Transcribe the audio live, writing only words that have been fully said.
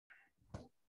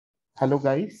Hello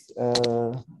guys.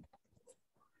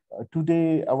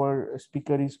 Today our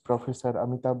speaker is Professor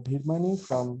Amitabh Virmani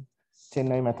from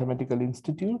Chennai Mathematical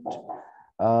Institute.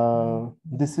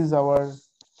 This is our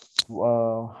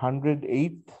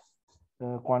 108th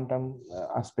quantum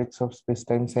aspects of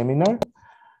space-time seminar,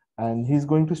 and he's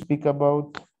going to speak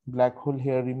about black hole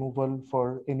hair removal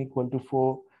for n equal to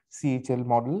 4 CHL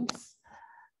models.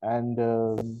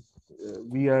 And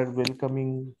we are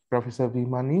welcoming Professor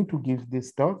Virmani to give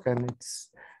this talk, and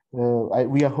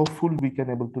we are hopeful we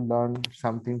can able to learn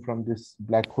something from this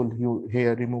black hole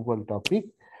hair removal topic.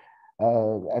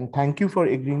 And thank you for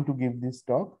agreeing to give this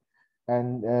talk.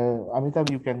 And Amitabh,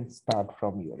 you can start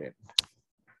from your end.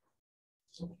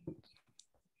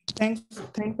 Thanks,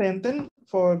 Sayantan,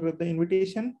 for the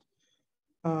invitation.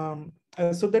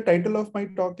 So the title of my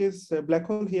talk is Black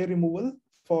Hole Hair Removal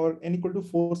for n equal to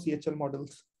 4 CHL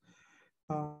models.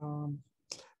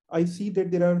 I see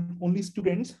that there are only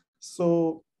students,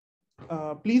 so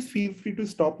please feel free to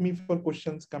stop me for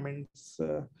questions, comments.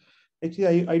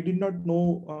 Actually, I did not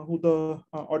know who the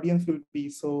audience will be,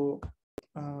 so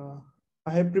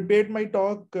I have prepared my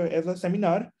talk as a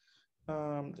seminar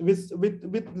with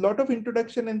lot of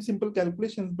introduction and simple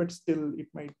calculations, but still it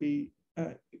might be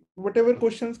whatever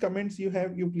questions, comments you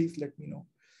have, you please let me know.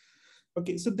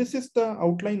 Okay, so this is the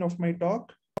outline of my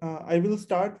talk. I will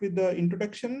start with the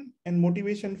introduction and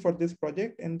motivation for this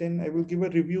project, and then I will give a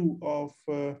review of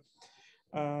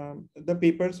the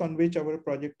papers on which our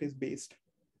project is based.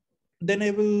 Then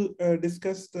I will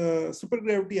discuss the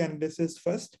supergravity analysis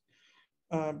first,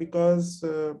 because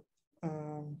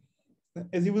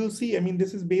as you will see, I mean,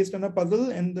 this is based on a puzzle,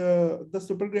 and the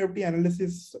supergravity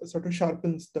analysis sort of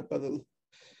sharpens the puzzle.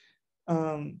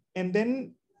 And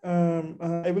then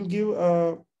I will give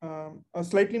a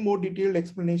slightly more detailed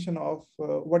explanation of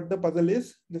what the puzzle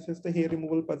is. This is the hair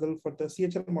removal puzzle for the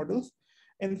CHL models.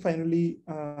 And finally,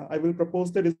 I will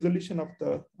propose the resolution of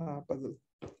the puzzle.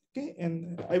 Okay,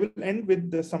 and I will end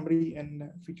with the summary and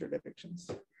feature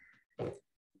directions.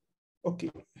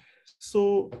 Okay,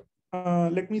 so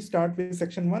let me start with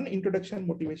section 1, introduction,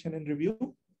 motivation, and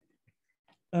review.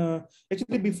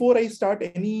 Actually, before I start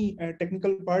any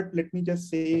technical part, let me just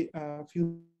say a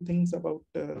few things about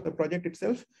the project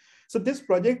itself. So this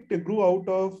project grew out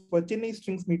of a Chennai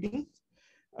Strings meeting.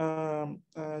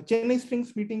 Chennai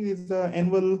Strings meeting is an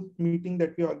annual meeting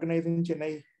that we organize in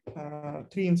Chennai.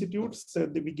 3 institutes,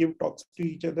 we give talks to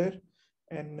each other,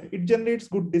 and it generates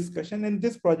good discussion, and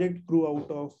this project grew out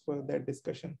of that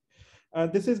discussion.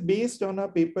 This is based on a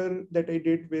paper that I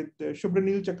did with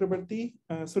Shubhranil Chakrabarti,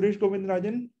 Suresh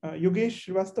Govindarajan, Yogesh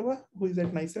Srivastava, who is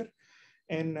at NICER,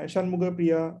 and Shanmuga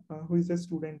Priya, who is a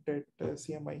student at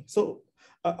CMI. So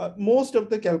most of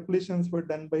the calculations were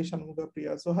done by Shanmuga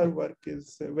Priya. So her work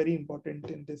is very important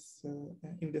in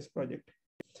this project.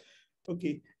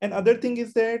 Okay, and other thing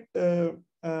is that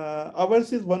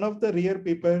ours is one of the rare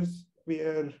papers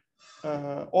where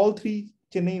all 3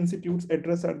 Chennai institutes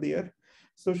address are there.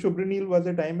 So Shubhranil was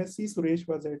at IMSC, Suresh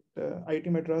was at IIT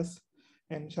Madras,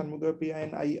 and Shanmuga Priya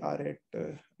and I are at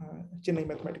Chennai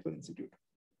Mathematical Institute.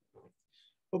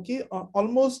 Okay,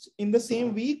 almost in the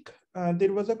same week,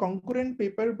 there was a concurrent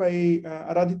paper by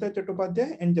Aradhita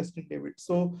Chattopadhyay and Justin David.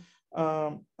 So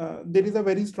there is a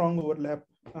very strong overlap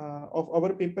of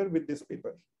our paper with this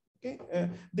paper. Okay,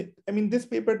 I mean, this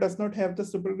paper does not have the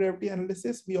supergravity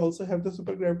analysis. We also have the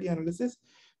supergravity analysis,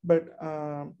 but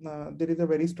there is a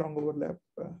very strong overlap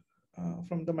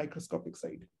from the microscopic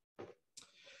side.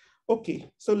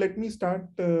 Okay, so let me start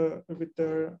with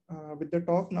the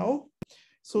talk now.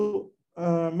 So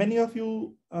many of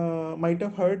you might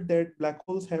have heard that black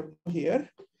holes have no hair,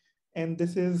 and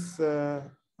this is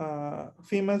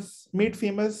made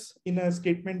famous in a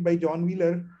statement by John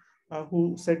Wheeler,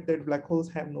 who said that black holes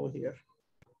have no hair.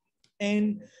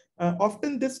 And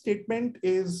often this statement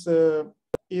is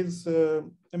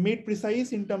made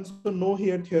precise in terms of no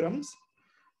hair theorems.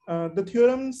 The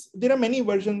theorems, there are many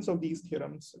versions of these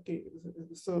theorems. Okay,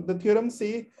 so the theorems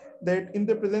say that in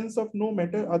the presence of no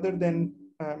matter other than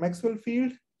Maxwell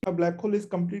field, a black hole is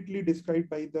completely described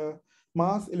by the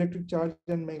mass, electric charge,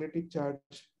 and magnetic charge,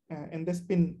 and the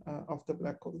spin of the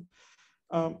black hole.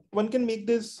 One can make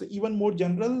this even more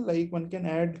general, like one can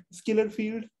add scalar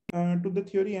field to the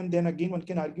theory, and then again one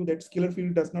can argue that scalar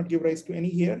field does not give rise to any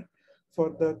hair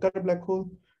for the curved black hole,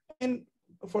 and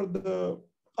for the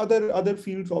other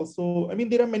fields also. I mean,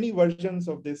 there are many versions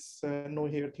of this no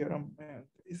hair theorem.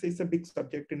 It's a big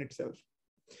subject in itself.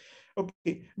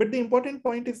 Okay, but the important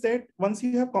point is that once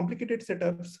you have complicated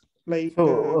setups like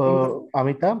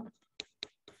Amitabh,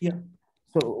 yeah.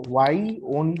 So why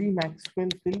only Maxwell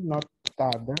field, not the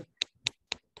other?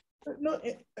 No,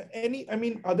 I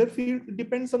mean, other field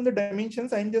depends on the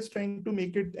dimensions. I'm just trying to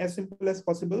make it as simple as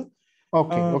possible.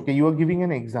 Okay, okay. You are giving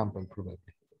an example, probably.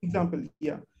 Example,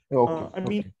 yeah. Okay, I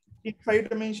mean, okay. in 5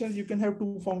 dimensions, you can have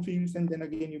 2 form fields, and then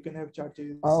again, you can have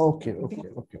charges. Okay, okay,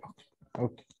 okay,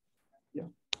 okay. Yeah.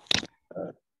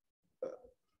 Uh,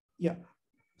 yeah.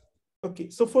 Okay.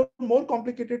 So for more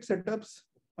complicated setups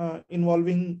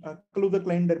involving closer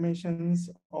client dimensions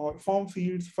or form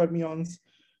fields, fermions,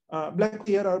 black hole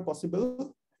here are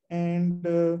possible. And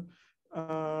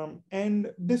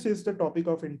this is the topic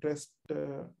of interest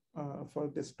for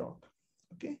this talk.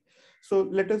 Okay. So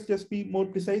let us just be more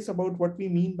precise about what we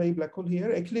mean by black hole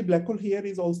here. Actually, black hole here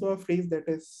is also a phrase that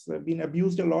has been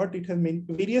abused a lot. It has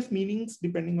various meanings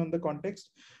depending on the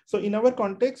context. So in our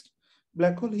context,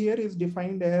 black hole here is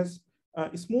defined as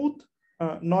smooth,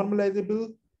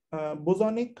 normalizable,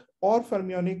 bosonic, or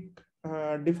fermionic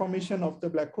deformation of the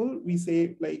black hole. We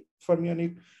say like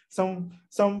fermionic, some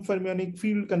fermionic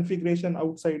field configuration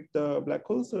outside the black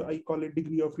hole. So I call it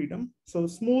degree of freedom. So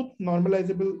smooth,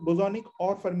 normalizable, bosonic,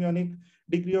 or fermionic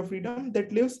degree of freedom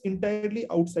that lives entirely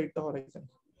outside the horizon.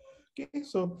 Okay,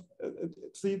 so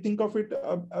you think of it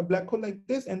a black hole like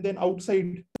this, and then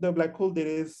outside the black hole there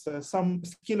is some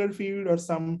scalar field or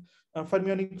some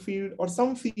fermionic field or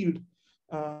some field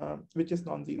which is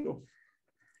non-zero.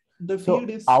 The field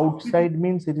So is outside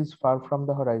means it is far from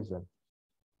the horizon.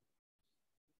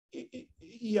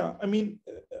 yeah, I mean,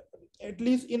 at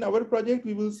least in our project,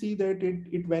 we will see that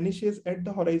it vanishes at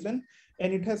the horizon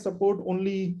and it has support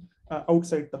only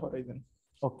outside the horizon.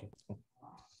 Okay.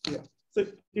 Yeah, so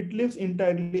it lives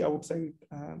entirely outside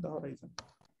the horizon.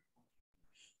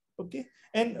 Okay,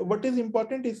 and what is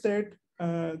important is that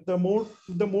the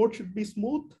mode should be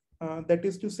smooth. That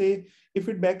is to say, if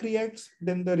it back reacts,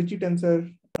 then the Ricci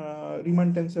tensor,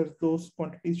 Riemann tensor, those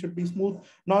quantities should be smooth.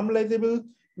 Normalizable,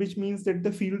 which means that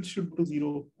the field should go to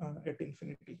zero at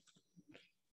infinity.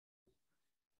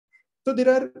 So there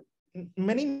are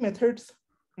many methods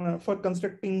for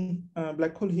constructing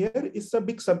black hole here. It's a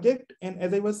big subject, and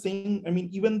as I was saying, I mean,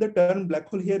 even the term black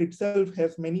hole here itself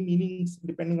has many meanings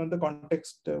depending on the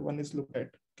context one is looked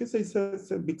at. Okay, so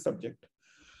it's a big subject.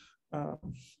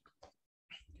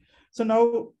 So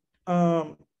now,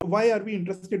 why are we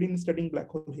interested in studying black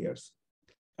hole here?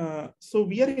 So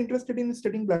we are interested in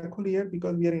studying black hole here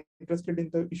because we are interested in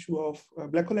the issue of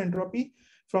black hole entropy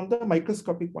from the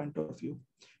microscopic point of view.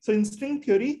 So in string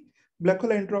theory, black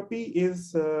hole entropy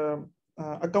is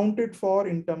accounted for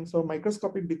in terms of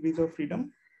microscopic degrees of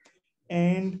freedom.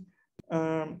 And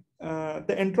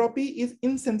the entropy is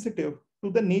insensitive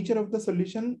to the nature of the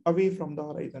solution away from the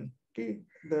horizon. Okay,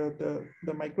 the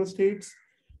microstates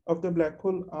of the black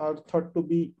hole are thought to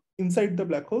be inside the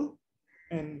black hole,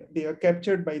 and they are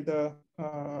captured by the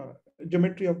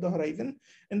geometry of the horizon,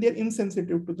 and they're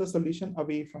insensitive to the solution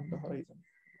away from the horizon.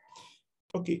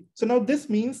 Okay, so now this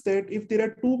means that if there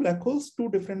are two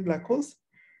different black holes,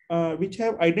 which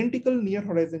have identical near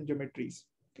horizon geometries.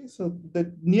 Okay, so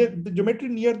the geometry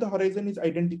near the horizon is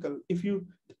identical.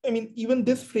 I mean, even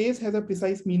this phrase has a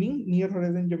precise meaning. Near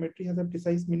horizon geometry has a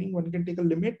precise meaning. One can take a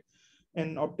limit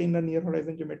and obtain a near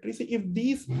horizon geometry. So if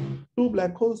these two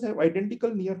black holes have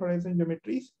identical near horizon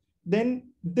geometries,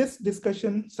 then this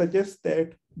discussion suggests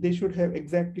that they should have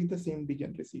exactly the same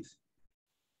degeneracies.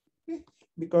 Okay?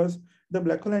 Because the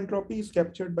black hole entropy is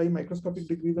captured by microscopic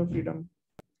degrees of freedom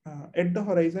at the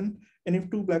horizon. And if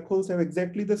two black holes have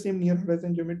exactly the same near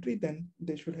horizon geometry, then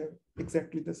they should have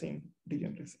exactly the same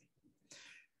degeneracy.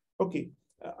 Okay.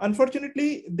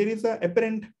 Unfortunately, there is an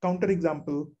apparent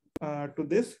counterexample to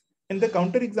this. And the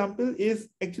counterexample is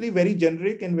actually very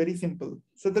generic and very simple.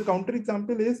 So the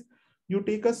counterexample is you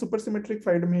take a supersymmetric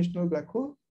 5-dimensional black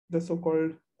hole, the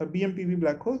so-called BMPV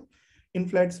black hole in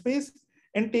flat space,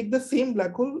 and take the same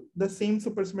black hole, the same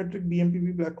supersymmetric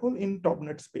BMPV black hole in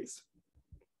Taub-NUT space.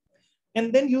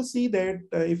 And then you see that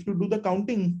if you do the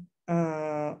counting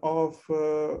of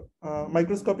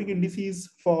microscopic indices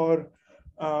for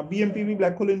BMPV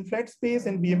black hole in flat space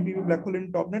and BMPV black hole in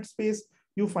Taub-NUT space,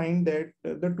 you find that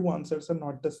the two answers are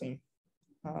not the same.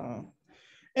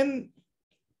 And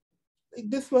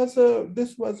this raises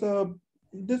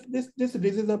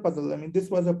a puzzle. I mean, this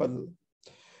was a puzzle.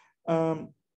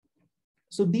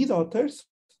 So these authors,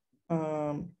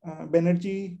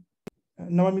 Banerjee,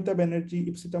 Navamita Banerjee,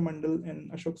 Ipsita Mandal,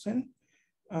 and Ashok Sen,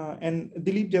 and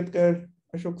Dilip Jatkar,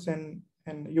 Ashok Sen,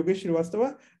 and Yogesh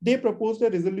Srivastava, they proposed a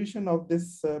resolution of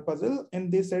this puzzle,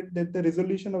 and they said that the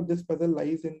resolution of this puzzle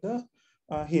lies in the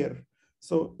here.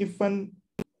 So if one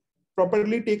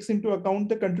properly takes into account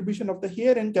the contribution of the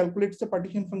here and calculates the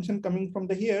partition function coming from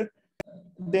the here,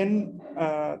 then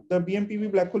the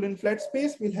BMPV black hole in flat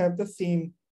space will have the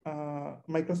same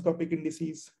microscopic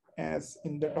indices as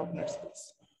in the Taub-NUT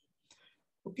space.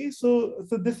 Okay, so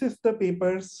this is the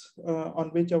papers on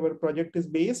which our project is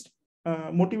based.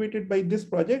 Motivated by this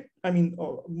project,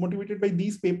 motivated by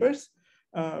these papers,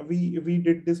 we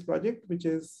did this project, which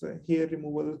is hair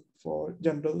removal for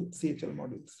general CHL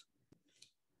models.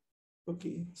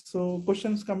 Okay, so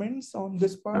questions, comments on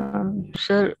this part?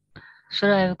 Sir,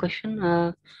 I have a question.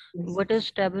 Yes. What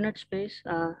is Taub-NUT space?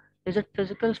 Is it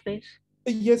physical space?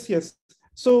 Yes, yes.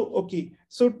 So, okay.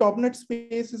 So Taub-NUT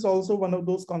space is also one of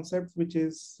those concepts which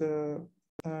is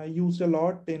used a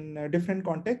lot in different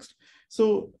contexts.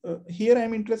 So here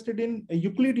I'm interested in a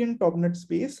Euclidean Taub-NUT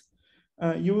space.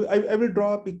 I will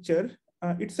draw a picture.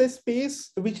 It's a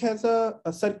space which has a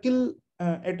circle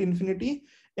at infinity,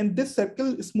 and this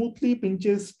circle smoothly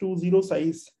pinches to zero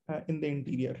size in the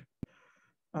interior.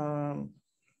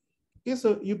 Okay,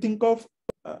 so you think of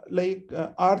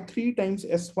R3 times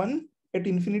S1 at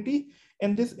infinity,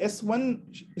 and this S1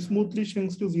 smoothly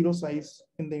shrinks to zero size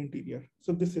in the interior.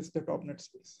 So this is the Taub-NUT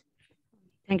space.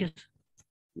 Thank you.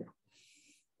 Yeah.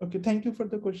 Okay, thank you for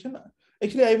the question.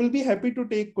 Actually, I will be happy to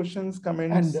take questions,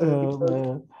 comments.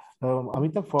 And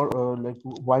Amitabh, for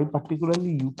why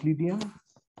particularly Euclidean?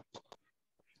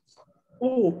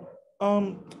 Oh,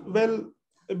 well,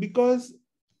 because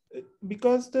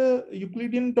the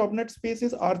Euclidean Taub-NUT space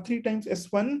is R3 times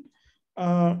S1,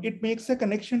 it makes a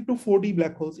connection to 4D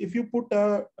black holes. If you put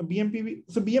a BMPV,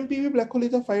 so BMPV black hole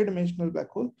is a 5-dimensional black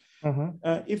hole.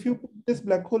 If you put this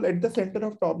black hole at the center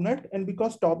of Taub-NUT, and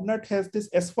because Taub-NUT has this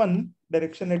S1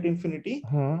 direction at infinity,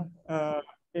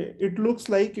 it looks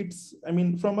like it's,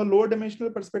 from a lower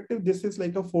dimensional perspective, this is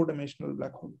like a 4-dimensional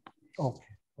black hole. Okay.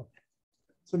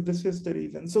 So this is the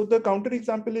reason. So the counter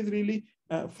example is really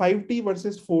 5D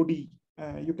versus 4D.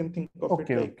 You can think of it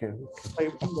like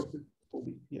 5D versus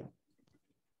 4D. Yeah.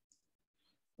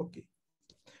 Okay.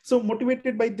 So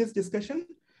motivated by this discussion,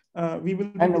 we will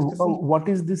be discussing. What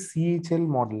is this CHL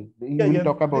model? You will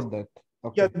talk about that.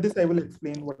 Okay. Yeah, this I will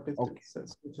explain what is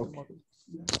this CHL model.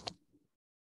 Yeah.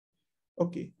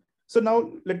 Okay. So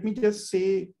now let me just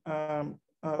say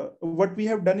what we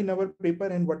have done in our paper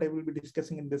and what I will be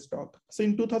discussing in this talk. So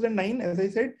in 2009, as I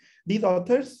said, these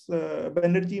authors,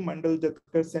 Banerjee, Mandal,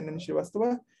 Jatkar, Sen, and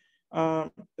Srivastava,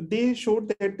 they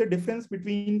showed that the difference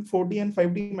between 4D and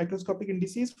 5D microscopic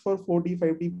indices for 4D,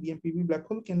 5D BMPV black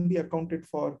hole can be accounted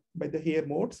for by the Hare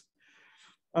modes.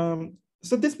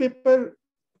 So this paper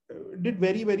did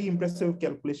very, very impressive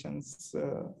calculations.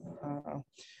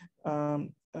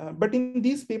 But in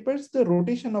these papers, the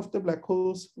rotation of the black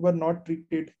holes were not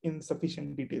treated in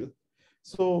sufficient detail.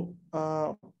 So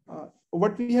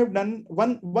what we have done,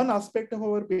 one aspect of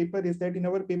our paper is that in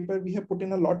our paper, we have put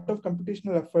in a lot of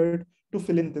computational effort to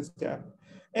fill in this gap.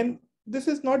 And this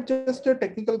is not just a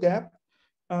technical gap,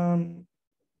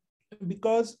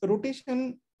 because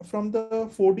rotation from the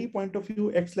 4D point of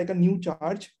view acts like a new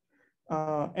charge.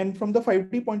 And from the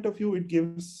 5D point of view, it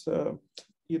gives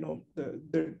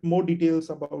the more details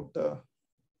about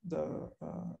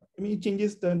it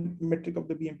changes the metric of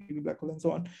the BMPV black hole and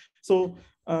so on. So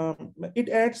it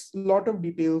adds a lot of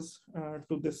details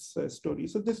to this story.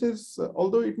 So this is,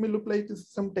 although it may look like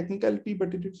some technicality,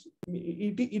 but it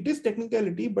is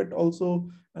technicality, but also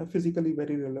physically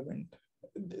very relevant.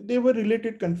 There were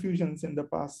related confusions in the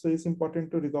past, so it's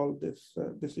important to resolve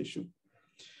this issue.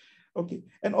 Okay,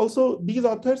 and also these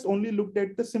authors only looked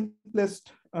at the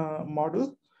simplest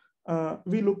model.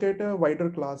 We look at a wider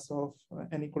class of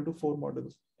n equal to 4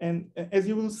 models. And as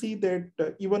you will see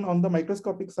that even on the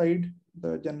microscopic side,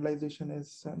 the generalization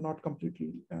is not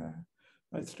completely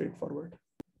straightforward.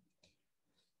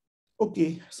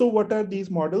 Okay, so what are these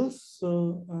models?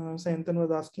 So Sayantan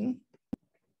was asking.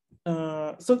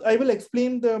 So I will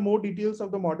explain the more details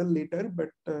of the model later, but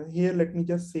here let me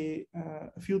just say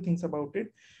a few things about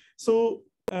it. So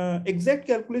exact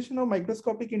calculation of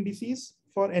microscopic indices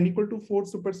for n equal to 4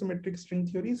 supersymmetric string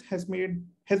theories has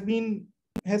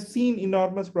seen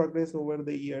enormous progress over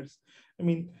the years.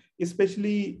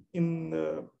 Especially in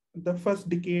the first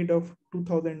decade of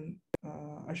 2000,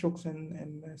 Ashok Sen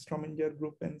and Strominger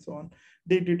group and so on,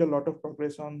 they did a lot of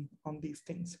progress on these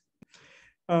things.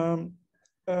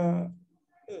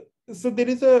 So there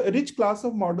is a rich class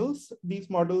of models. These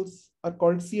models are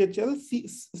called CHL.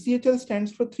 CHL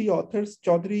stands for 3 authors,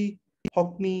 Choudhury,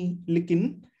 Hockney,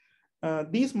 Likin.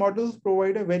 These models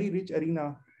provide a very rich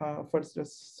arena for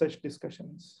such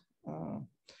discussions.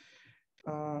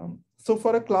 So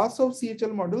for a class of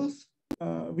CHL models,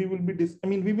 we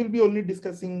will be only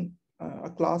discussing a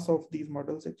class of these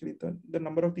models. Actually, the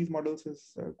number of these models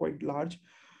is quite large.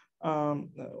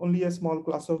 Only a small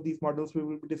class of these models we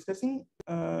will be discussing.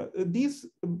 These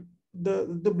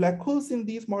the black holes in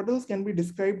these models can be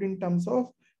described in terms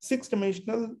of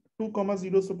 6-dimensional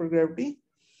 2,0 supergravity.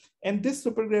 And this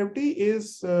supergravity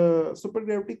is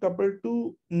supergravity coupled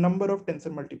to number of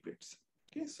tensor multiplets.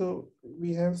 Okay, so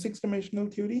we have 6-dimensional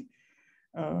theory,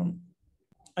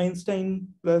 Einstein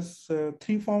plus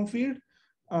 3-form field,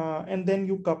 and then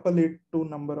you couple it to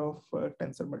number of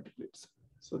tensor multiplets.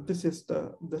 So this is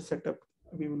the setup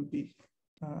we will be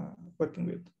working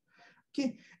with.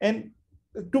 Okay, and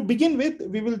to begin with,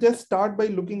 we will just start by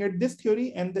looking at this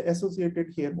theory and the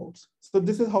associated Hare modes. So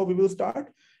this is how we will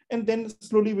start, and then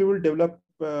slowly we will develop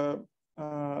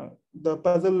the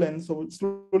puzzle, and so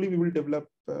slowly we will develop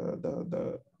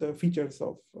the features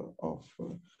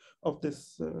of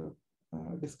this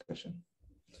discussion.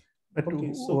 But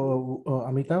okay, so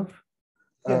Amitav,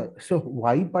 yeah. So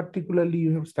why particularly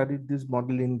you have studied this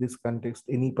model in this context?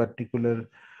 Any particular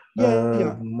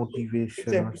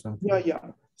motivation or something?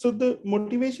 Yeah. So the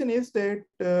motivation is that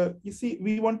you see,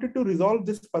 we wanted to resolve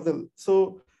this puzzle.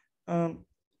 So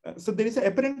so there is an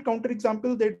apparent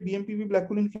counterexample that BMPV black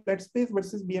hole in flat space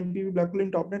versus BMPV black hole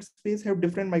in top-NUT space have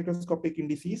different microscopic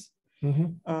indices.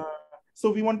 So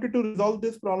we wanted to resolve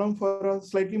this problem for a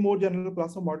slightly more general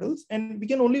class of models, and we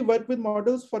can only work with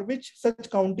models for which such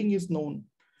counting is known.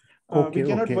 Okay.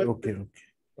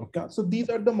 Yeah, so these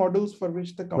are the models for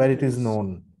which the counting where it is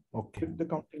known. Okay. The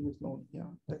counting is known. Yeah,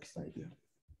 that's the idea.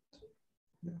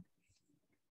 Yeah.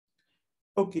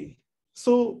 Okay.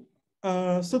 So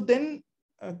so then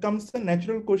comes the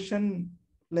natural question,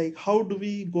 like how do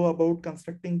we go about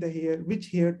constructing the Hare, which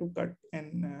Hare to cut,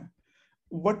 and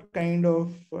what kind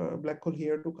of black hole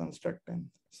Hare to construct, and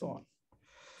so on.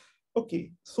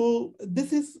 Okay, so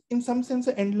this is in some sense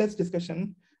an endless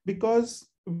discussion, because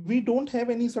we don't have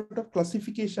any sort of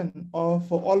classification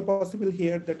of all possible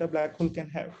Hare that a black hole can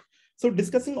have. So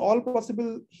discussing all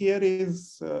possible Hare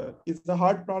is a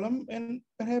hard problem, and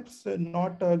perhaps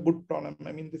not a good problem.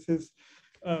 I mean, this is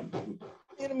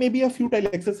maybe a futile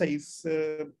exercise.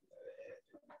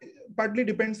 Partly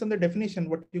depends on the definition,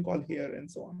 what you call Hare, and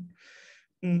so on.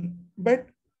 But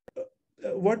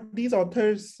what these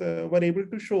authors were able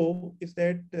to show is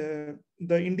that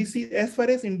the indices, as far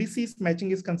as indices matching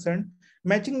is concerned,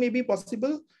 matching may be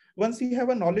possible once you have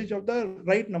a knowledge of the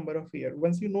right number of Hare.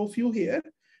 Once you know few Hare,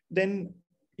 then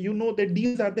you know that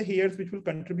these are the Hares which will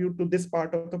contribute to this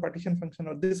part of the partition function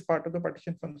or this part of the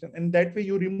partition function. And that way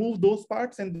you remove those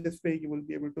parts, and this way you will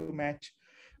be able to match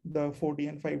the 4D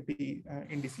and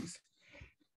 5D indices.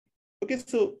 Okay,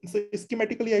 so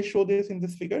schematically I show this in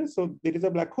this figure. So there is a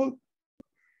black hole.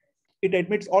 It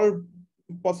admits all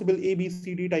possible A, B,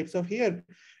 C, D types of Hare.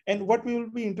 And what we will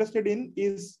be interested in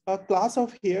is a class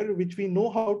of Hare which we know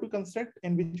how to construct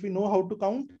and which we know how to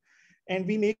count. And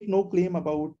we make no claim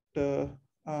about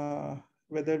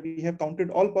whether we have counted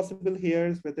all possible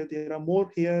Hares, whether there are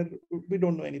more Hare. We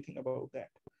don't know anything about that.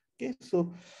 Okay,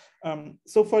 so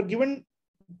so for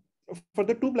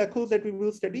the two black holes that we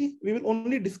will study, we will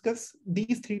only discuss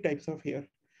these three types of Hare.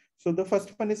 So the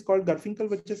first one is called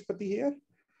Garfinkel-Vachaspati Hare.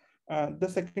 The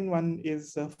second one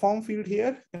is form field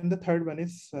Hare, and the third one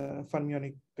is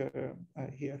fermionic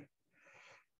Hare.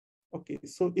 Okay,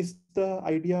 so is the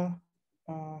idea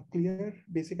clear?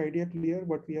 Basic idea clear?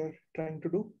 What we are trying to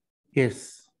do?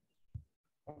 Yes.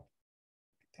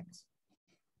 Thanks.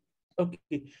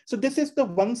 Okay, so this is the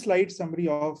one slide summary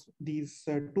of these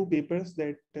two papers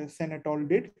that Sen et al.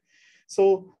 Did.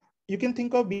 So you can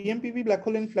think of BMPV black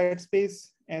hole in flat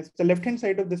space as the left-hand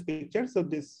side of this picture. So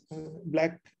this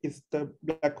black is the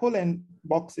black hole and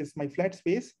box is my flat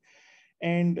space.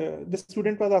 And the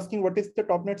student was asking, what is the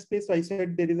top-NUT space? So I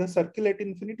said there is a circle at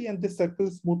infinity, and this circle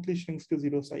smoothly shrinks to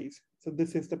 0 size. So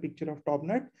this is the picture of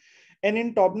top-NUT. And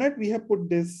in top-NUT, we have put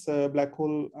this black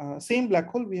hole, same black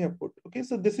hole we have put. Okay,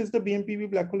 so this is the BMPV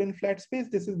black hole in flat space.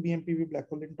 This is BMPV black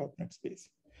hole in top-NUT space.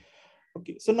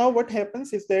 Okay, so now what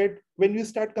happens is that when you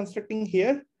start constructing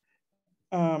here,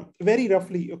 very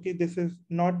roughly, okay, this is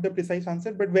not the precise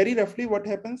answer, but very roughly what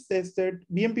happens is that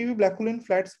BMPV black hole in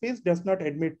flat space does not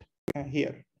admit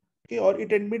Hare, okay, or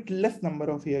it admits less number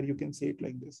of Hare, you can say it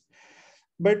like this.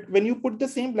 But when you put the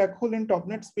same black hole in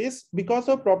top-NUT space, because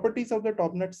of properties of the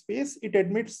top-NUT space, it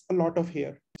admits a lot of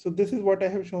Hare. So this is what I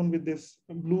have shown with this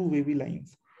blue wavy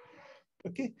lines.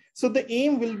 Okay, so the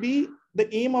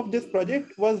aim of this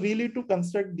project was really to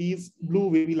construct these blue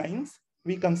wavy lines.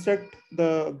 We construct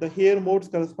the Hare modes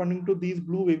corresponding to these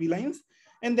blue wavy lines,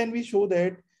 and then we show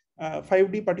that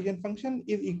 5D partition function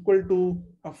is equal to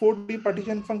a 4D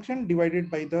partition function divided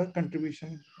by the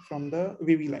contribution from the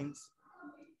wavy lines.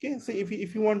 Okay, so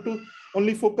if you want to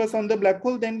only focus on the black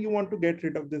hole, then you want to get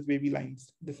rid of this wavy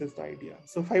lines. This is the idea.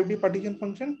 So 5D partition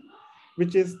function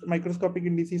which is microscopic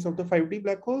indices of the 5D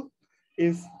black hole,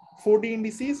 is 4D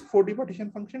indices, 4D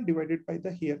partition function divided by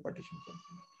the Hare partition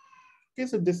function. Okay,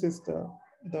 so this is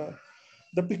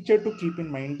the picture to keep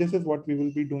in mind. This is what we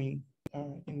will be doing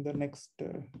in the next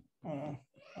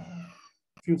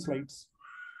few slides.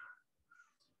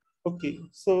 Okay,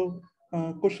 so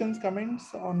questions,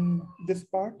 comments on this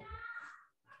part?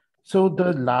 So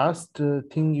the last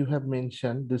thing you have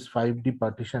mentioned, this 5D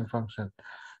partition function,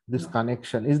 this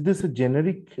connection, is this a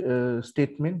generic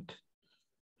statement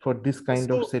for this kind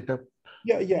of setup?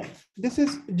 Yeah. This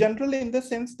is general in the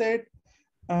sense that,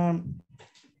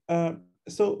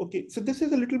 so this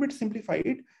is a little bit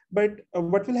simplified, but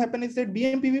what will happen is that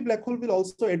BMPV black hole will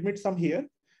also admit some Hare.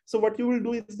 So what you will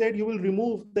do is that you will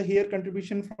remove the Hare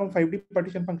contribution from 5D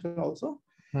partition function also.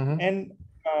 And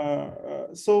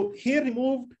so Hare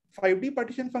removed 5D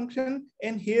partition function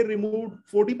and Hare removed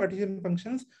 4D partition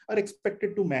functions are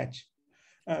expected to match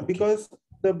because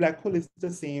the black hole is the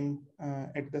same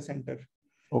at the center.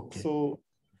 Okay. So,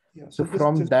 yeah. So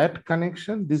from that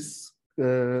connection, this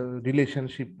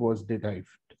relationship was derived.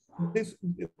 This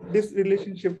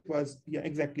relationship was, yeah,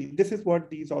 exactly. This is what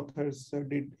these authors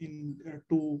did in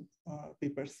two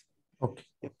papers. Okay.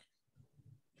 Yeah.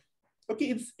 Okay,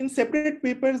 it's in separate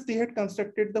papers, they had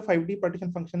constructed the 5D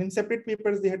partition function. In separate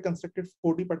papers, they had constructed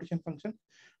 4D partition function.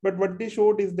 But what they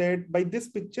showed is that by this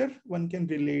picture, one can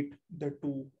relate the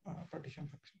two partition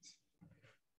functions.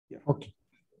 Yeah. Okay.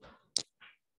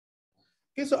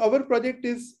 Okay, so our project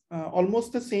is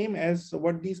almost the same as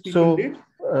what these people did.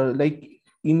 Like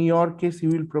in your case, you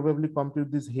will probably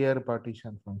compute this Hare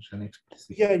partition function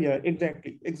explicitly. Yeah,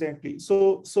 exactly.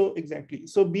 So exactly.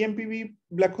 So BMPV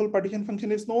black hole partition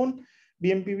function is known.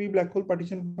 BMPV black hole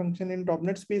partition function in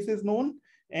Taub-NUT space is known,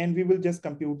 and we will just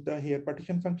compute the Hare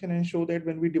partition function and show that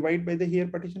when we divide by the Hare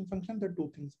partition function, the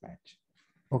two things match.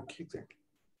 Okay. Exactly.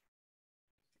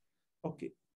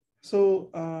 Okay.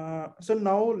 So, so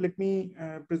now let me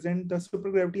present the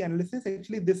supergravity analysis.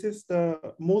 Actually, this is the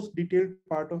most detailed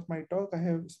part of my talk. I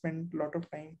have spent a lot of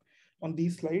time on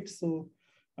these slides. So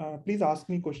please ask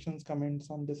me questions,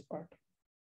 comments on this part.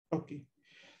 Okay.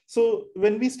 So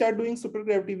when we start doing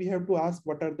supergravity, we have to ask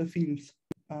what are the fields.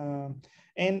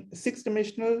 And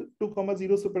 6-dimensional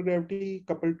 2,0 supergravity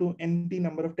coupled to NT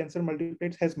number of tensor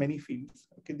multipliers has many fields.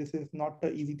 Okay, this is not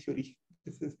an easy theory.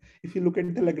 This is, if you look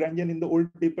at the Lagrangian in the old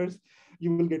papers,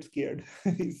 you will get scared.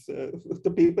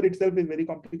 The paper itself is very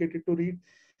complicated to read,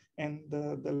 and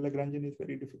the Lagrangian is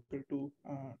very difficult to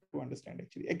understand.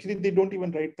 Actually, they don't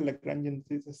even write the Lagrangian.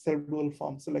 It's a self-dual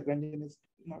form, so Lagrangian is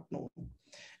not known.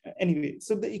 Anyway,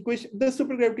 so the equation, the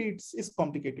supergravity is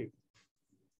complicated.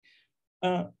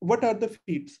 What are the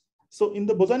fields? So in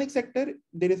the bosonic sector,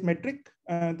 there is metric.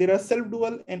 There are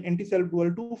self-dual and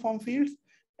anti-self-dual two-form fields,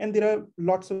 and there are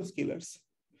lots of scalars.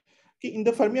 Okay, in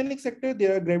the fermionic sector,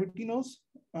 there are gravitinous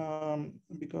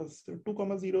because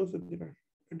 2,0, so there are,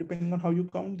 depending on how you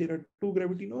count, there are 2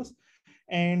 gravitinous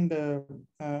and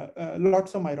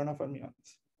lots of Majorana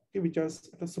fermions, okay, which are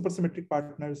the supersymmetric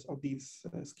partners of these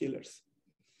scalars.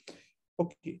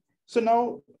 Okay, so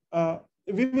now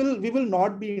we will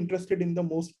not be interested in the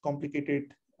most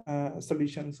complicated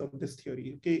solutions of this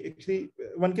theory. Okay, actually,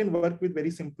 one can work with very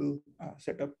simple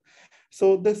setup.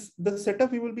 So the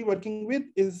setup we will be working with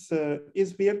is where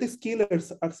the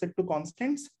scalars are set to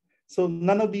constants. So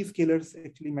none of these scalars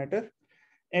actually matter,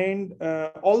 and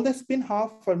all the spin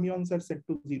half fermions are set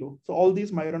to 0. So all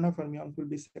these Majorana fermions will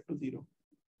be set to 0.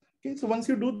 Okay, so once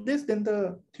you do this, then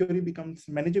the theory becomes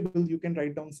manageable. You can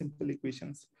write down simple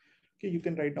equations. Okay, you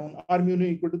can write down R mu nu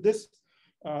equal to this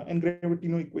and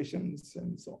gravitino equations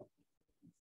and so on.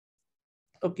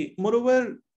 Okay,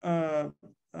 moreover,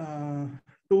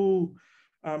 to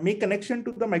make connection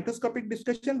to the microscopic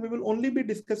discussion, we will only be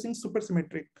discussing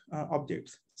supersymmetric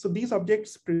objects. So these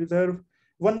objects preserve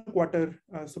 1/4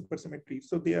 supersymmetry.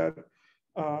 So they are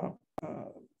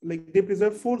like they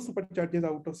preserve 4 supercharges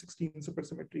out of 16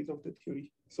 supersymmetries of the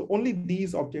theory. So only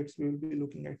these objects we will be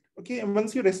looking at. Okay, and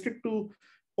once you restrict to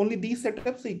only these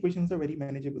setups, the equations are very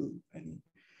manageable,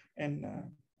 and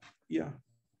yeah,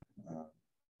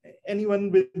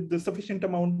 anyone with the sufficient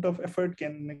amount of effort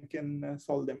can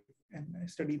solve them and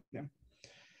study them.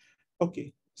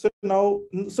 Okay, so now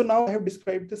I have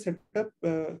described the setup.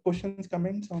 Questions,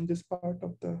 comments on this part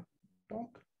of the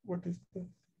talk? What is the?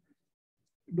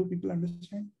 Do people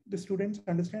understand? The students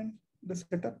understand the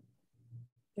setup?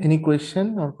 Any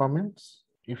question or comments?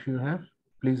 If you have,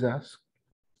 please ask.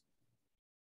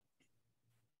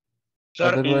 Sir,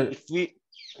 Otherwise, if we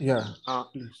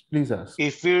please ask.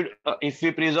 If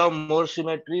we preserve more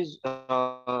symmetries,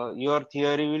 your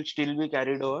theory will still be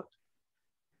carried over.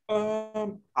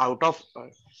 Out of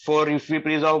 4, if we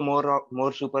preserve more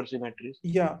supersymmetries.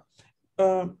 Yeah.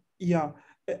 Yeah.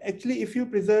 Actually, if you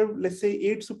preserve, let's say,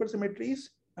 8 supersymmetries,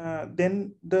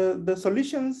 then the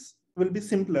solutions will be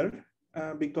simpler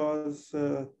because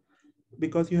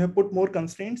you have put more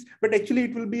constraints. But actually,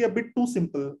 it will be a bit too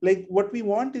simple. Like what we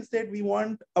want is that we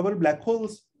want our black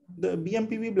holes, the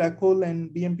BMPV black hole and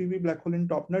BMPV black hole in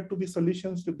Taub-NUT, to be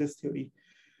solutions to this theory.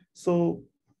 So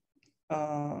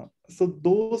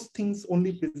those things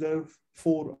only preserve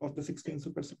 4 of the 16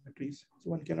 supersymmetries. So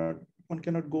one cannot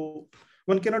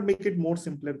make it more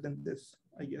simpler than this,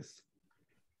 I guess.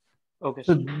 Okay.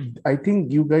 So I think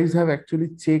you guys have actually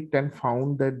checked and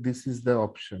found that this is the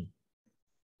option.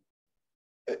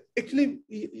 Actually,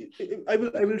 I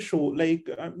will show, like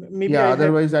maybe. Yeah,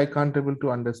 otherwise I can't able to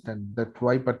understand that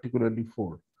why particularly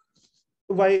 4.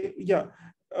 Why? Yeah.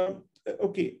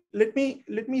 Okay. Let me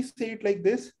say it like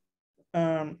this.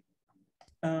 You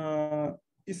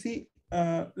see,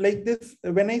 like this,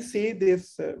 when I say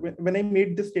this, when I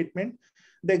made this statement,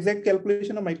 the exact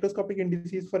calculation of microscopic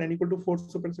indices for n equal to 4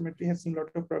 supersymmetry has seen a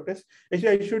lot of progress.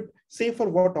 Actually, I should say for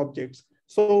what objects.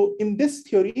 So in this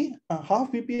theory,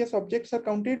 half BPS objects are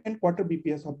counted and quarter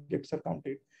BPS objects are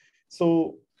counted.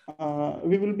 So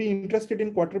we will be interested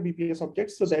in quarter BPS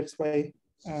objects. So that's why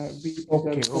we.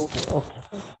 Okay.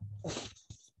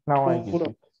 Now I get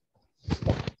it.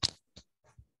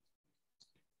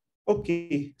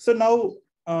 Okay, so now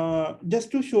just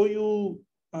to show you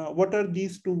what are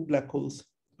these 2 black holes.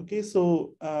 Okay,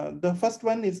 so the first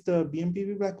one is the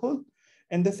BMPV black hole,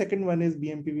 and the second one is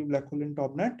BMPV black hole in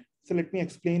Taub-NUT. So let me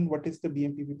explain what is the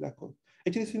BMPV black hole.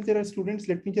 Actually, since there are students,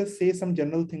 let me just say some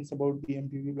general things about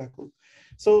BMPV black hole.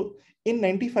 So in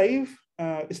 95,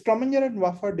 Strominger and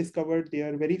Waffa discovered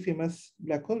their very famous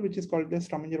black hole, which is called the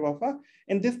Strominger-Waffa.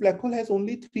 And this black hole has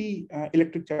only 3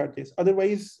 electric charges.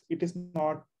 Otherwise, it is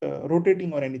not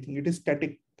rotating or anything. It is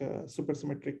static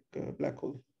supersymmetric black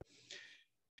hole.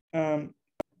 At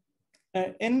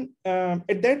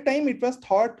that time, it was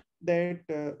thought that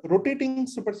rotating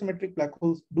supersymmetric black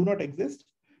holes do not exist,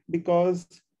 because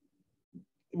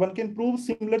one can prove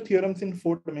similar theorems in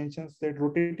 4 dimensions that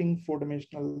rotating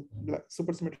 4-dimensional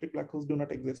supersymmetric black holes do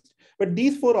not exist. But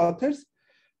these 4 authors,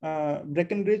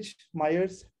 Breckenridge,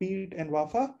 Myers, Peat, and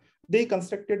Waffa, they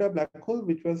constructed a black hole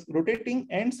which was rotating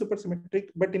and supersymmetric,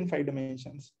 but in 5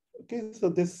 dimensions. Okay, so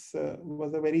this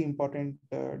was a very important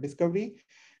discovery.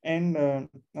 And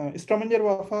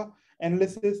Strominger-Waffa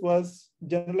analysis was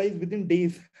generalized within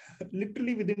days,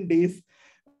 literally within days.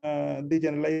 They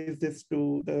generalized this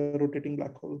to the rotating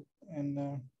black hole,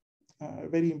 and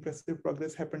very impressive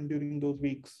progress happened during those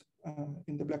weeks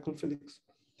in the black hole physics.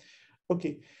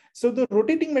 Okay, so the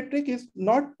rotating metric is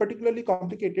not particularly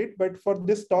complicated, but for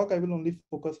this talk, I will only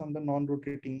focus on the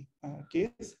non-rotating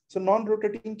case. So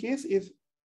non-rotating case is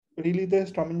really the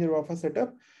Strominger-Waffa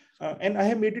setup. And I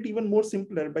have made it even more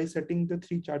simpler by setting the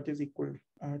 3 charges equal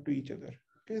to each other.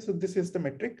 Okay, so this is the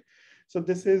metric. So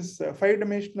this is a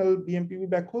 5-dimensional BMPV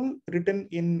black hole written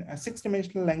in a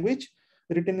 6-dimensional language,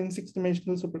 written in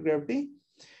 6-dimensional supergravity.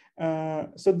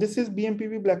 So this is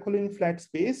BMPV black hole in flat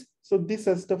space. So this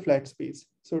is the flat space.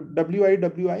 So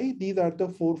Wi, these are the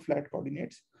 4 flat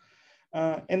coordinates.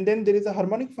 And then there is a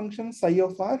harmonic function psi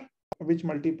of r, which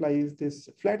multiplies this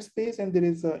flat space. And there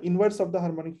is an inverse of the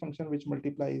harmonic function, which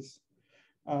multiplies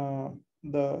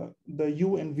the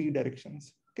u and v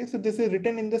directions. Okay, so this is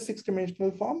written in the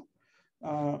 6-dimensional form.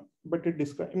 But it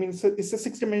describes, I mean, it's a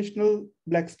 6-dimensional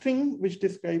black string which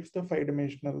describes the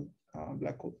 5-dimensional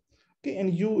black hole. Okay,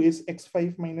 and u is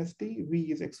x5 minus t,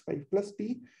 v is x5 plus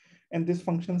t, and this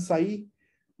function psi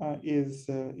is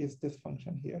this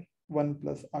function here, 1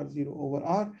 plus r0 over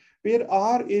r, where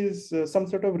r is some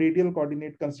sort of radial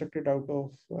coordinate constructed out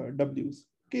of w's.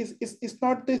 Okay, it's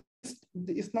not the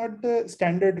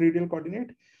standard radial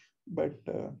coordinate, but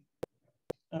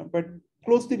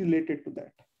closely related to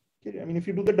that. Okay, I mean, if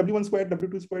you do the w1 square,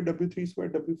 w2 square, w3 square,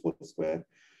 w4 square,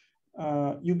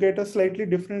 you get a slightly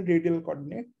different radial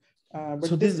coordinate. But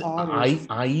so this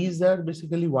i's are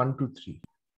basically 1, 2, 3.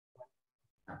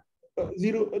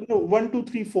 1, 2,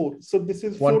 3, 4. So this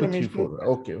is 1, 2, 3, four-dimensional. 4.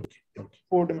 Okay.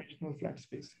 4-dimensional flat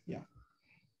space. Yeah.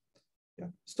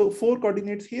 So 4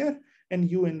 coordinates here,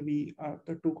 and u and v are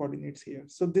the 2 coordinates here.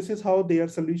 So this is how they are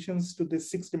solutions to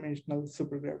this 6-dimensional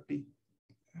supergravity.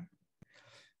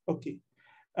 Okay.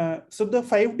 So the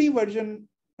 5D version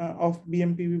of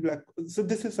BMPV black hole. So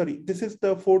this is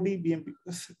the 4D BMP.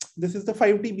 This is the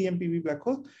 5D BMPV black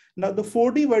hole. Now the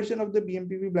 4D version of the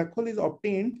BMPV black hole is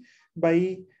obtained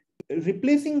by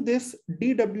replacing this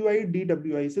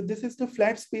DWI. So this is the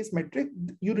flat space metric.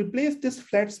 You replace this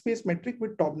flat space metric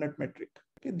with Taub-NUT metric.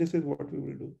 Okay, this is what we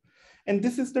will do. And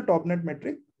this is the Taub-NUT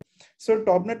metric. So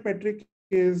Taub-NUT metric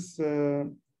is there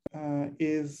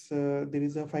is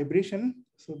a fibration.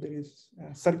 So there is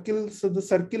a circle. So the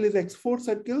circle is X4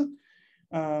 circle.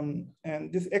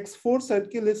 And this X4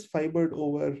 circle is fibered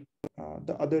over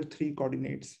the other three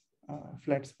coordinates,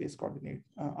 flat space coordinate,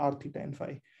 r, theta, and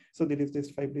phi. So there is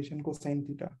this fibration cosine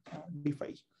theta d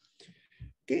phi.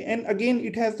 Okay, and again,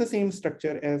 it has the same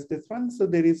structure as this one. So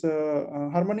there is a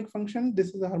harmonic function.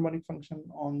 This is a harmonic function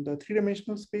on the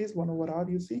three-dimensional space, 1 over r,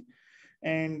 you see.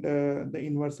 And the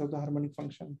inverse of the harmonic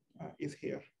function is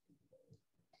here.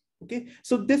 Okay,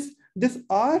 so this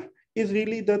r is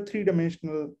really the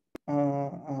three-dimensional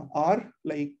r,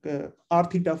 like r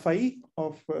theta phi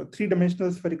of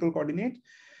three-dimensional spherical coordinate.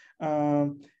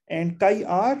 And chi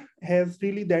r has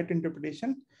really that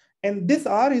interpretation. And this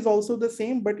r is also the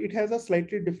same, but it has a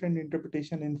slightly different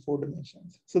interpretation in 4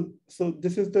 dimensions. So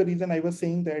this is the reason I was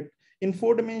saying that in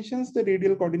 4 dimensions, the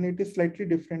radial coordinate is slightly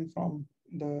different from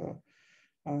the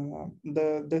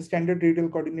standard radial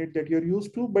coordinate that you're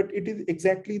used to, but it is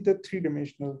exactly the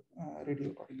 3-dimensional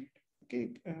radial coordinate,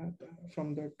 okay,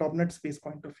 from the Taub-NUT space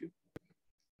point of view.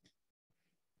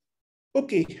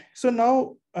 Okay, so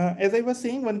now, as I was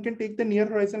saying, one can take the near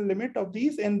horizon limit of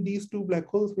these, and these two black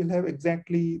holes will have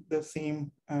exactly the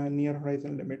same near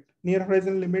horizon limit. Near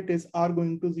horizon limit is r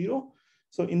going to 0.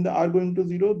 So in the r going to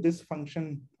 0, this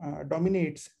function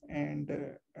dominates, and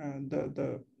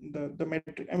the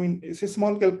metric, I mean, it's a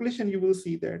small calculation, you will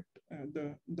see that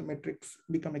the metrics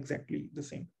become exactly the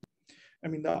same. I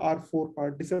mean, the R4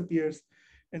 part disappears,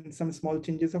 and some small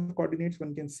changes of coordinates,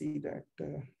 one can see that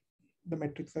the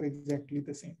metrics are exactly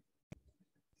the same.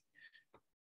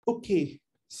 Okay,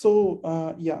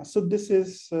 so yeah, so this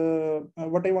is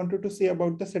what I wanted to say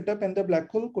about the setup and the black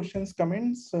hole. Questions,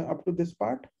 comments up to this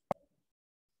part?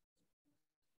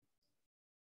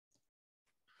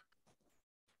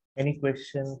 Any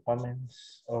question,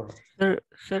 comments, or?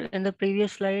 Sir, in the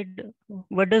previous slide,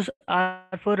 what does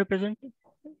R4 represent?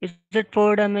 Is it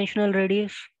 4-dimensional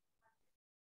radius?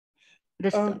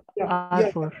 This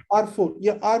R4. R4.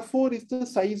 Yeah, R4 is the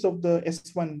size of the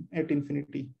S1 at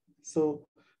infinity. So,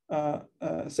 so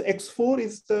X4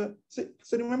 is the,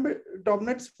 so remember,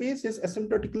 Taub-NUT space is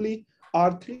asymptotically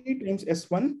R3 times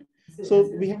S1.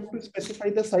 So we have to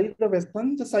specify the size of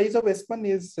S1. The size of S1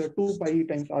 is 2 pi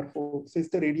times R4. So it's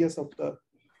the radius of the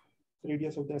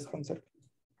S1 circle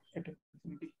at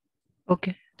infinity.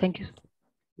 Okay, thank you.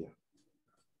 Yeah.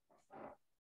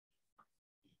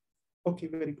 Okay,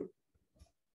 very good.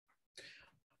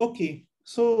 Okay,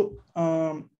 so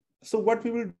so what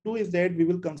we will do is that we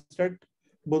will construct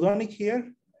bosonic here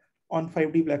on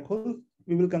 5D black hole.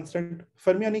 We will construct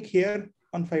fermionic here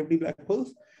on 5D black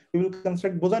holes. We will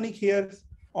construct bosonic here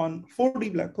on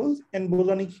 4D black holes, and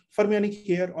bosonic fermionic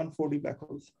here on 4D black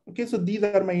holes. Okay, so these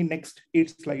are my next 8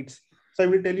 slides. So I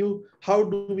will tell you how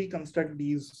do we construct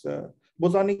these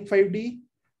bosonic 5D,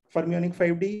 fermionic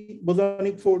 5D,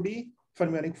 bosonic 4D,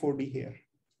 fermionic 4D here.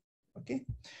 Okay.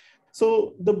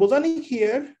 So the bosonic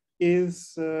here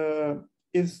is the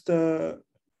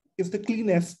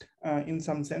cleanest in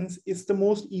some sense. It's the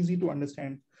most easy to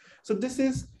understand. So this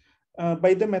is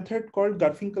by the method called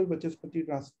Garfinkel-Vachaspati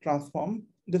transform.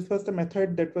 This was the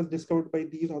method that was discovered by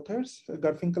these authors,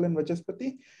 Garfinkel and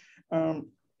Vachaspati,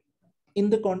 in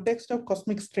the context of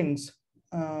cosmic strings.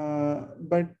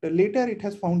 But later it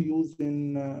has found use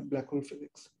in black hole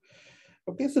physics.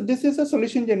 Okay, so this is a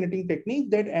solution generating technique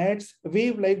that adds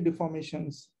wave-like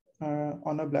deformations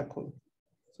on a black hole.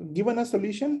 So given a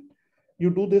solution, you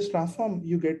do this transform,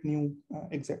 you get new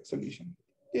exact solution.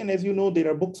 And as you know, there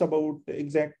are books about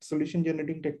exact solution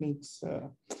generating techniques.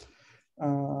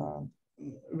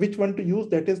 Which one to use,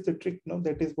 that is the trick, no?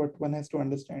 That is what one has to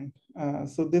understand.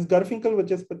 So this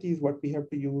Garfinkel-Vachaspati is what we have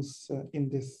to use in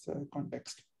this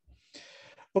context.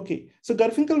 Okay, so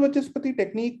Garfinkel-Vachaspati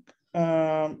technique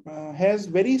has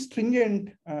very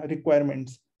stringent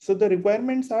requirements. So the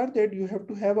requirements are that you have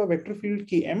to have a vector field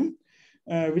Km,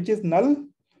 which is null,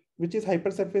 which is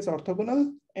hypersurface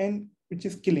orthogonal, and which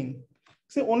is killing.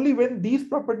 So only when these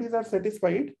properties are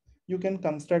satisfied, you can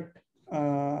construct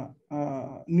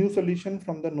new solution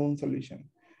from the known solution.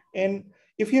 And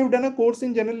if you have done a course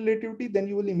in general relativity, then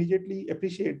you will immediately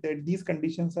appreciate that these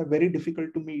conditions are very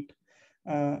difficult to meet.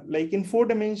 Like in 4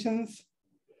 dimensions,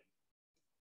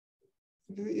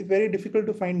 it's very difficult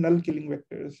to find null killing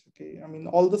vectors. Okay, I mean,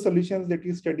 all the solutions that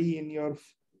you study in your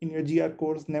GR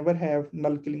course never have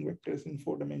null killing vectors in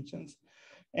 4 dimensions.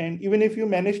 And even if you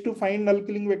manage to find null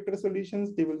killing vector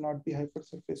solutions, they will not be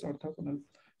hypersurface orthogonal.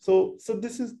 So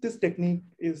this technique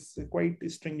is quite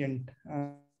stringent.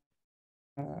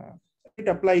 It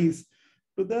applies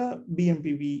to the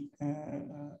BMPV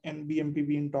and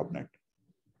BMPV in Taub-NUT.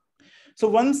 So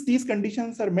once these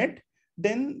conditions are met,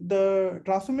 then the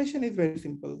transformation is very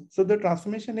simple. So the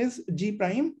transformation is G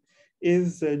prime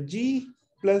is G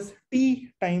plus T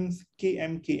times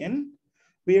KM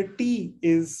where T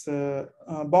is a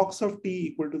box of T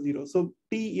equal to 0. So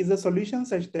T is a solution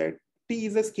such that T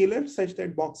is a scalar such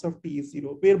that box of T is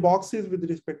 0, where box is with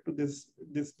respect to this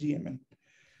GMN.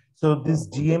 So this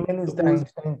GMN is the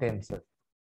Einstein tensor.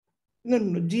 No,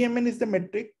 GMN is the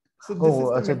metric. So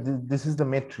this is the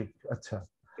metric. Acha.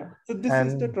 Yeah. So this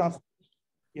is the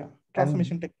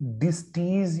transformation technique. This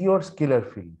T is your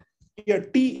scalar field. Yeah,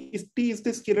 T is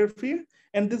the scalar field,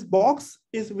 and this box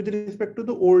is with respect to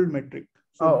the old metric.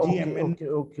 So GMN.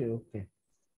 Okay.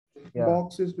 Yeah.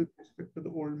 Box is with respect to the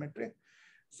old metric.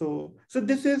 So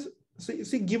this is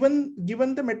given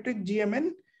the metric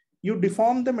GMN, you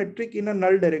deform the metric in a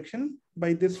null direction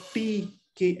by this T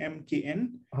KM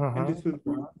and this will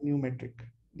be a new metric.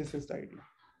 This is the idea.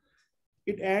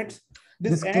 It adds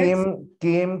this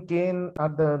KM are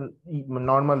the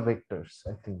normal vectors,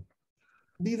 I think.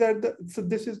 These are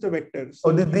this is the vector.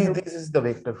 So this is the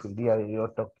vector field. Yeah, you're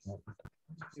talking about.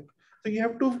 So you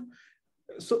have to.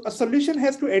 So a solution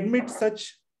has to admit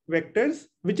such vectors,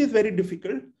 which is very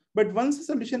difficult. But once a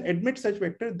solution admits such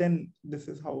vector, then this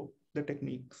is how the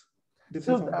techniques.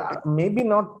 Maybe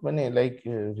not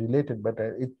related, but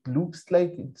it looks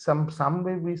like some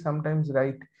way we sometimes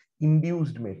write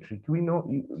induced metric. We know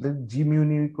the G mu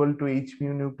nu equal to H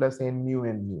mu nu plus N mu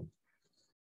N mu.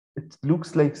 It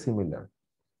looks like similar.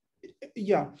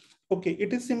 Yeah. Okay.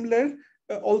 It is similar.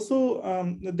 Also,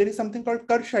 there is something called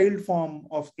Kerr-Child form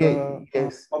of the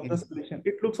solution.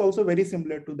 It looks also very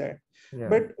similar to that. Yeah.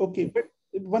 But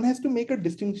one has to make a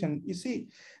distinction. You see,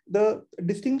 the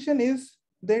distinction is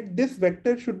that this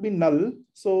vector should be null.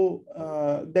 So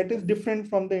that is different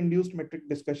from the induced metric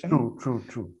discussion.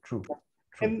 True.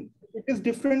 And it is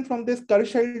different from this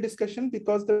Kerr-Child discussion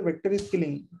because the vector is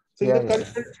killing. So in the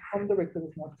Kerr-Child form, the vector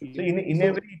is not killing. So in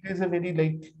a way, it is a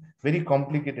very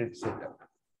complicated setup.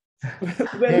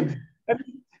 Well, I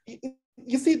mean,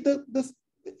 you see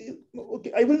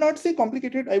okay, I will not say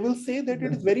complicated. I will say that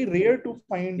it is very rare to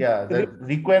find. Yeah, the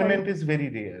requirement is very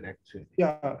rare actually.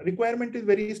 Yeah, requirement is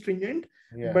very stringent.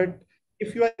 Yeah. But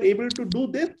if you are able to do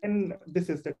this, then this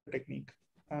is the technique.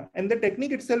 And the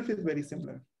technique itself is very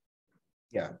similar.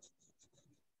 Yeah.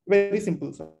 Very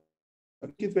simple. So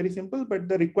it's very simple, but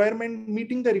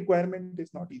meeting the requirement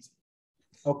is not easy.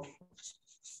 Okay.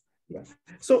 Yeah.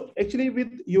 So actually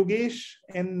with Yogesh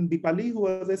and Dipali, who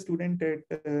was a student at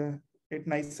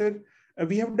NICER,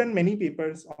 we have done many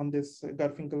papers on this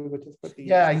Garfinkel-Vachaspati.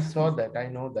 Yeah, I saw that. I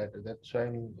know that. That's why I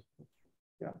mean.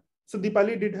 Yeah. So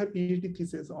Dipali did her PhD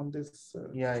thesis on this.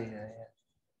 Yeah.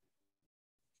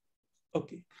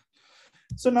 Okay.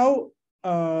 So now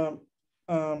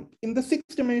in the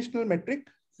 6-dimensional metric,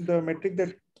 the metric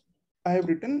that I have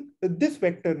written, this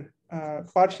vector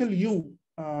partial U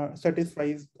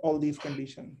satisfies all these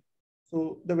conditions.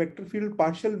 So the vector field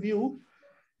partial view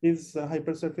is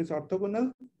hypersurface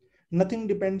orthogonal. Nothing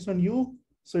depends on U,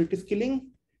 so it is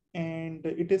killing, and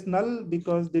it is null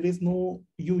because there is no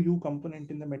UU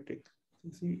component in the metric.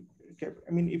 You see,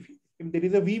 I mean, if there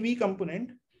is a VV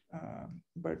component,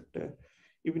 but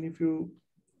even if you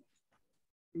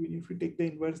take the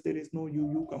inverse, there is no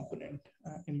UU component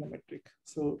in the metric.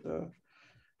 So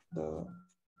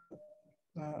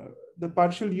the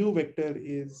partial U vector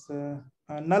is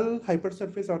null,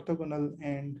 hypersurface orthogonal,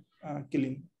 and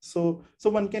killing. So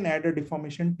one can add a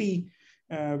deformation T,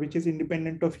 which is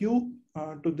independent of U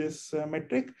to this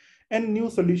metric, and new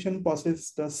solution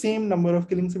possesses the same number of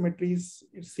killing symmetries,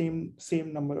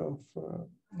 same number of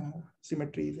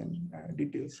symmetries and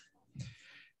details.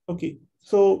 Okay,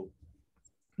 so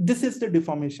this is the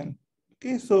deformation.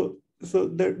 Okay, so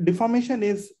the deformation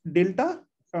is delta.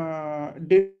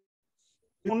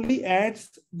 Only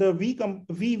adds the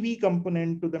VV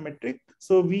component to the metric.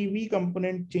 So VV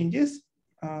component changes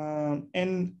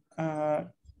and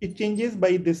it changes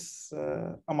by this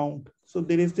amount. So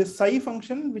there is this psi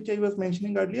function, which I was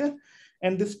mentioning earlier,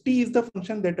 and this T is the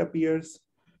function that appears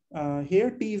here.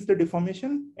 T is the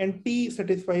deformation, and T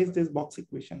satisfies this box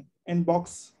equation. And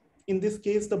box, in this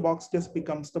case, the box just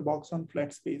becomes the box on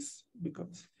flat space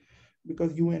because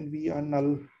U and V are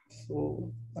null.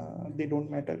 So they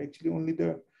don't matter. Actually, only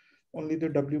the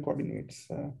W coordinates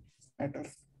matter.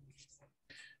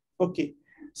 Okay.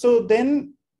 So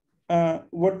then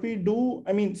what we do,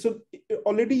 I mean, so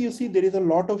already you see there is a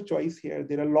lot of choice here.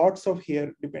 There are lots of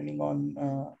here depending on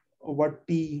what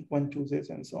T one chooses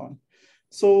and so on.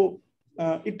 So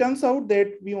it turns out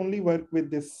that we only work with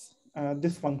this,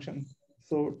 this function.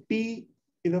 So T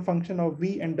is a function of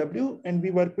V and W, and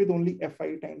we work with only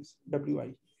Fi times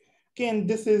Wi. Okay, and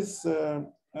this is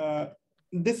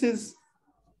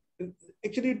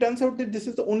actually, it turns out that this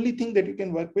is the only thing that you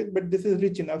can work with, but this is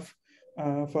rich enough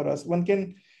for us. One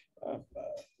can,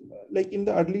 like in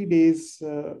the early days,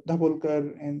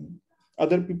 Dhabolkar and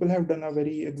other people have done a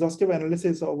very exhaustive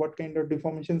analysis of what kind of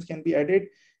deformations can be added,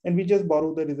 and we just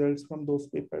borrow the results from those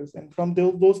papers. And from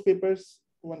those papers,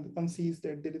 one sees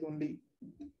that there is only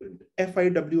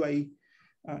FIWI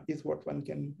is what one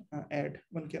can add.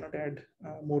 One cannot add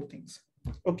more things.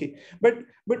 Okay, but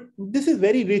this is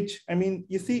very rich. I mean,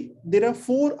 you see, there are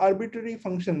 4 arbitrary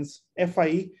functions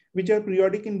Fi which are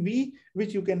periodic in V,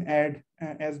 which you can add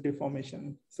as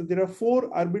deformation. So there are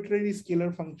 4 arbitrary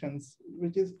scalar functions,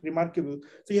 which is remarkable.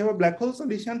 So you have a black hole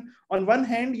solution. On one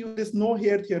hand, you have this no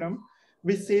hair theorem,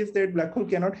 which says that black hole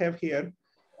cannot have hair.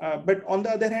 But on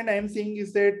the other hand, I am saying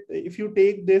is that if you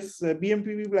take this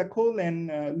BMPV black hole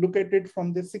and look at it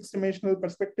from this 6-dimensional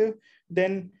perspective,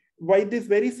 then by this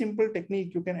very simple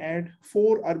technique, you can add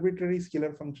 4 arbitrary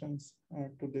scalar functions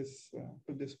to this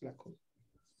black hole.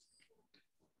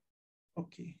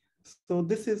 Okay, so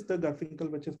this is the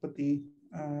Garfinkel-Vachaspati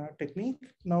technique.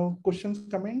 Now, questions,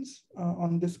 comments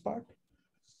on this part?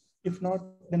 If not,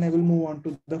 then I will move on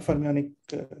to the fermionic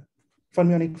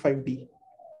 5D.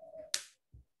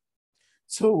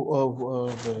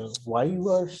 So why you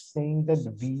are saying that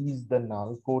V is the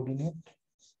null coordinate?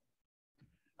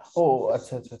 Oh,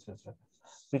 achha.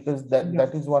 Because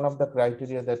that is one of the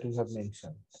criteria that you have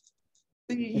mentioned.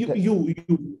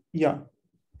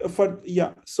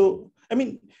 So I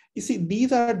mean, you see,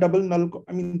 these are double null.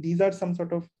 I mean, these are some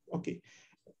sort of, okay.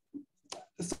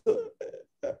 So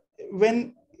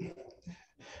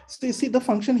so you see the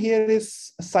function here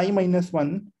is psi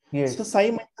 -1. Yes. So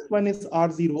psi -1 is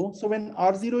R0. So when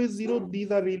R0 is 0,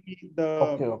 these are really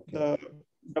the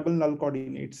double null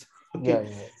coordinates. Okay.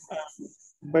 Yeah.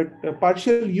 But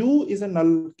partial U is a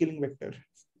null killing vector.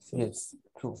 So, yes,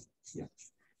 true. Yeah.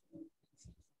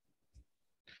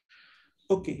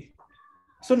 Okay.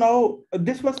 So now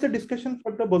this was the discussion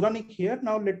for the bosonic here.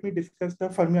 Now let me discuss the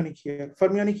fermionic here.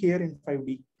 Fermionic here in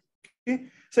 5D. Okay.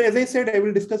 So as I said, I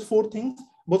will discuss 4 things: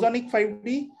 bosonic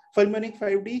 5D, fermionic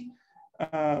 5D,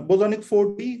 bosonic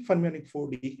 4D, fermionic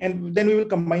 4D, and then we will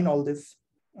combine all this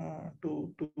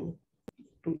to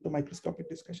the microscopic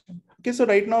discussion. Okay, so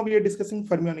right now we are discussing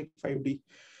fermionic 5D.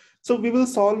 So we will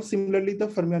solve similarly the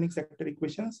fermionic sector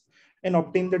equations and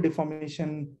obtain the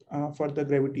deformation for the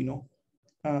gravitino.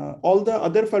 All the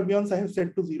other fermions I have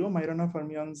set to 0. Majorana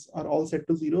fermions are all set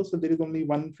to 0. So there is only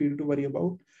one field to worry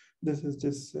about. This is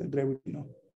this gravitino.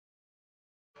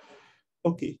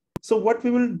 Okay, so what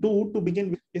we will do to begin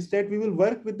with is that we will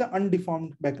work with the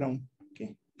undeformed background.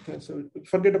 Okay, so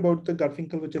forget about the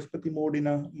Garfinkel-Vachaspati mode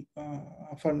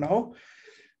for now.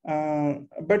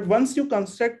 But once you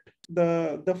construct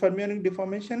the fermionic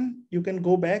deformation, you can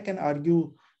go back and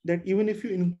argue that even if you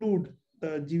include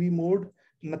the GV mode,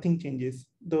 nothing changes.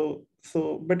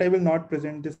 But I will not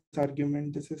present this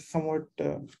argument. This is somewhat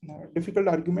difficult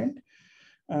argument.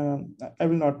 I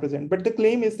will not present. But the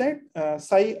claim is that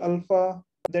psi alpha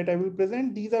that I will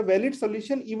present, these are valid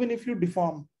solution even if you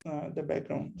deform the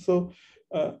background. So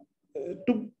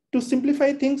to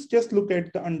simplify things, just look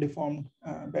at the undeformed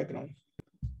background.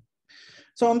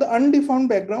 So on the undeformed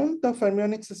background, the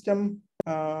fermionic system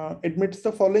admits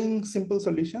the following simple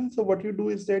solution. So what you do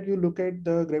is that you look at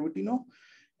the gravitino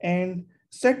and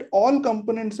set all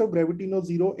components of gravitino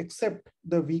 0 except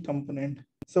the V component.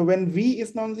 So when V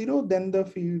is non-zero, then the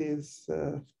field is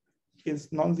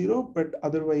non-zero, but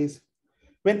otherwise,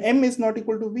 when M is not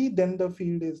equal to V, then the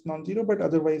field is non-zero, but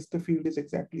otherwise the field is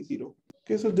exactly 0.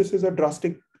 Okay, so this is a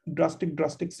drastic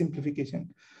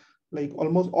simplification. Like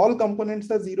almost all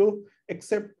components are 0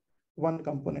 except one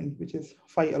component, which is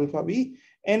phi alpha V.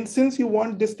 And since you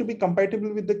want this to be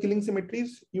compatible with the killing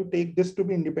symmetries, you take this to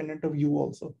be independent of U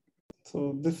also.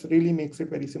 So this really makes it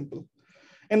very simple.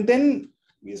 And then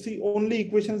you see only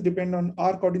equations depend on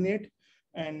R coordinate,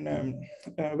 and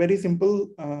very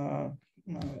simple.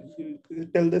 You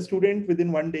tell the student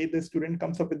within one day, the student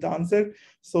comes up with the answer.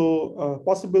 So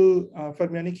possible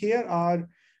fermionic here are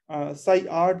psi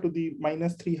r to the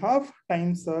 -3/2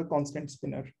 times the constant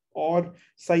spinner, or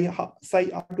psi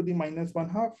r to the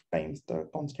 -1/2 times the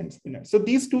constant spinner. So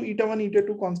these two eta1,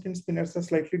 eta2 constant spinners are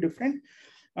slightly different,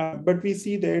 but we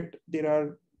see that there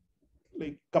are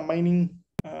like combining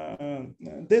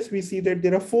this, we see that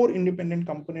there are 4 independent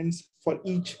components for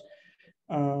each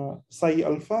psi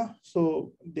alpha.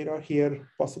 So there are here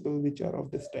possible which are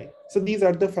of this type. So these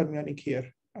are the fermionic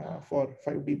here for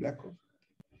 5D black hole.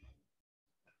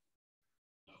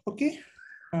 Okay,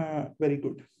 very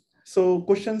good. So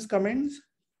questions, comments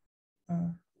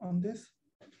on this?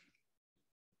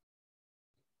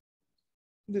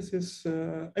 This is,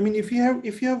 I mean, if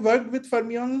you have worked with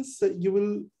fermions, you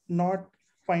will not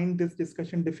find this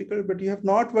discussion difficult. But you have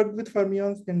not worked with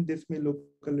fermions, then this may look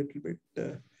a little bit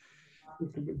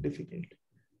difficult.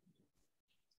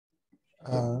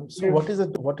 So what is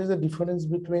the difference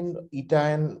between eta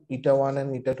and eta 1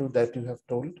 and eta 2 that you have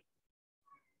told?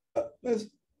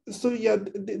 So yeah,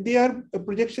 they are a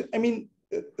projection. I mean,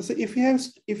 so if you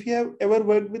have ever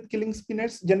worked with killing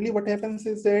spinets, generally what happens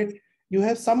is that you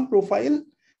have some profile,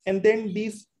 and then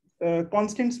these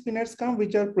constant spinets come,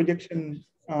 which are projection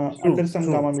under some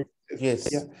gamma matrices. Yes.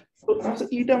 Yeah. So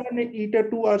eta 1 and eta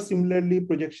 2 are similarly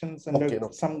projections under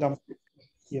some gamma.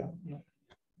 Yeah. Yeah.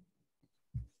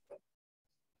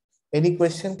 Any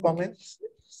question, comments?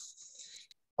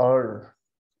 Or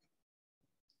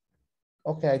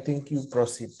okay, I think you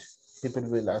proceed. People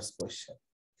will ask question.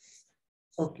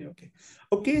 Okay.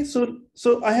 So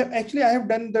I have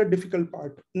done the difficult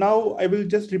part. Now I will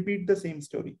just repeat the same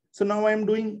story. So now I am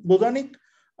doing bosonic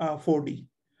 4D.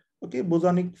 Okay,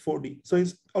 bosonic 4D. So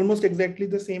it's almost exactly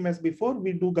the same as before.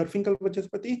 We do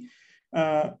Garfinkel-Vachaspati.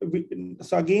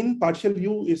 So again, partial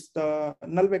U is the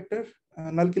null vector,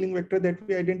 null killing vector that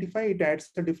we identify. It adds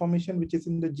the deformation which is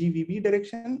in the GVV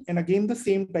direction, and again the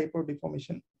same type of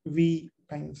deformation, V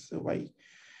times Y.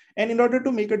 And in order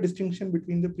to make a distinction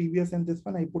between the previous and this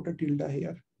one, I put a tilde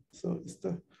here. So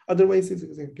otherwise it's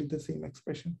exactly the same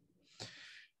expression.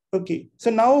 Okay, so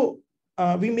now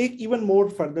we make even more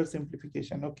further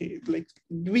simplification. Okay, like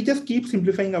we just keep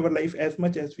simplifying our life as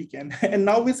much as we can. And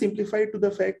now we simplify it to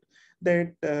the fact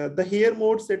that the Hare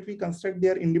modes that we construct, they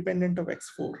are independent of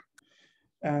X4,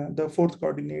 the 4th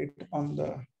coordinate on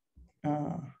the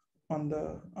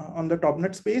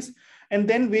Taub-NUT space. And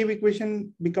then wave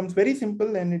equation becomes very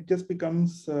simple, and it just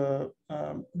becomes the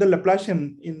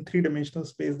Laplacian in 3-dimensional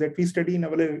space that we study in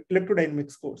our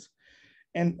electrodynamics course.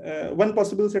 And one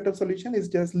possible set of solution is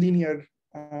just linear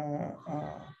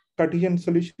Cartesian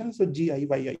solution, so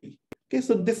GIYI. Okay,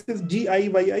 so this is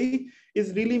GIYI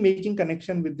is really making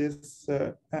connection with this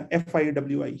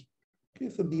FIWI. Okay,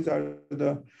 so these are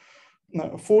the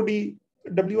 4D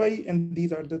WI, and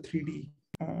these are the 3D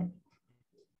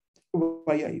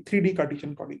YI, 3D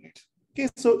Cartesian coordinates. Okay,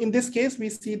 so in this case, we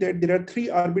see that there are 3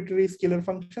 arbitrary scalar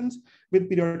functions with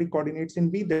periodic coordinates in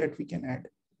V that we can add.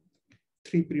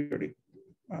 3 periodic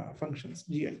functions,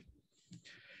 GI.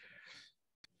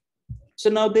 So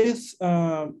now there is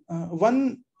a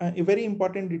very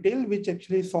important detail which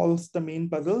actually solves the main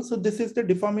puzzle. So this is the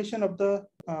deformation of the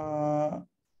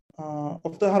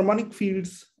harmonic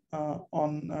fields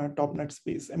on Taub-NUT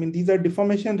space. I mean, these are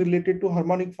deformation related to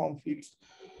harmonic form fields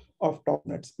of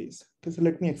Taub-NUT space. Okay, so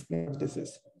let me explain what this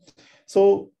is.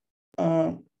 So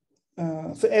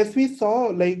as we saw,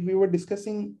 like we were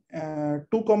discussing 2,0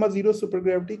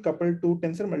 supergravity coupled to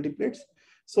tensor multiplets.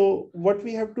 So what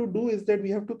we have to do is that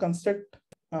we have to construct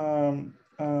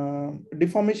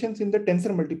deformations in the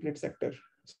tensor multiplet sector.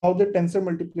 So how the tensor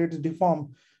multiplets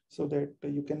deform, so that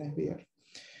you can have here.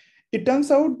 It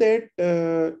turns out that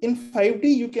in 5D,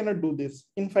 you cannot do this.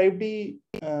 In 5D,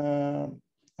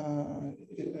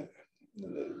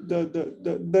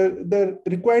 the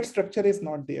required structure is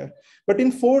not there. But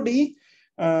in 4D,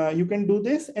 you can do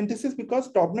this. And this is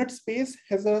because Taub-NUT space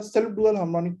has a self-dual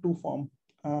harmonic 2 form,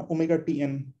 omega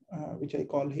Tn, which I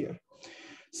call here.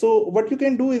 So what you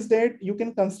can do is that you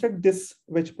can construct this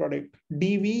wedge product,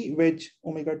 dV wedge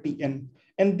omega Tn.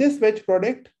 And this wedge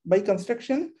product by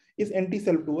construction is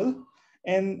anti-self-dual.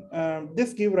 And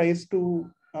this gives rise to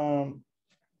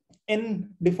n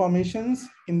deformations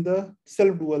in the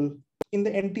self-dual, in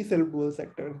the anti-self-dual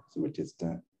sector, so which is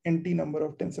the NT number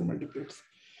of tensor multiplets.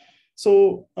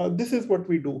 So this is what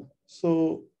we do.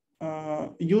 So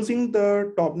using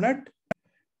the Taub-NUT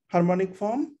harmonic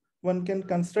form, one can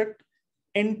construct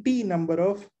NT number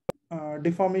of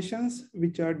deformations,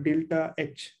 which are delta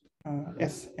H,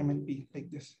 S, M, and P,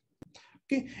 like this.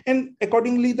 Okay, and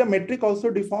accordingly, the metric also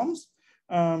deforms,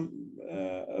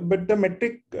 but the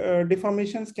metric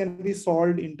deformations can be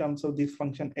solved in terms of this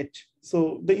function H.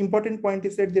 So the important point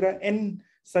is that there are n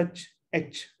such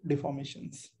H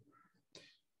deformations.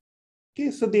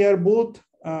 Okay, so they are both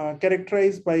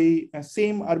characterized by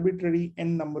same arbitrary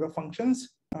n number of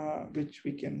functions, which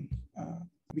we can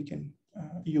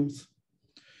use.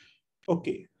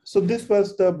 Okay, So this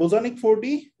was the bosonic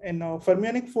 4D, and now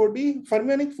fermionic 4D.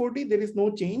 Fermionic 4D, there is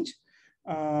no change.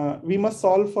 We must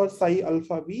solve for psi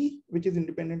alpha v, which is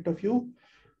independent of u.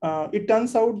 It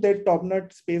turns out that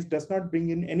Taub-NUT space does not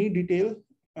bring in any detail.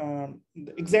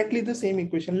 Exactly the same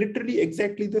equation, literally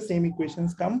exactly the same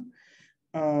equations come.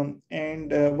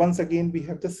 Once again, we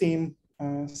have the same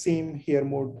here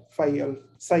mode,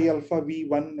 psi alpha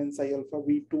v1 and psi alpha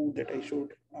v2 that I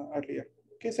showed earlier.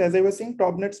 Okay, so as I was saying,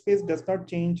 Taub-NUT space does not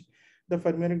change the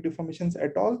fermionic deformations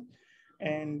at all,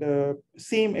 and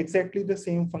exactly the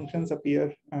same functions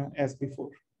appear as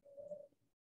before.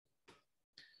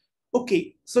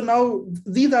 Okay, so now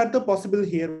these are the possible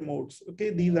here modes.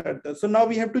 Okay, so now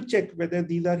we have to check whether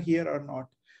these are here or not.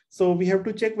 So we have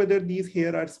to check whether these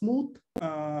here are smooth.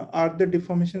 Are the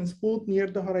deformations smooth near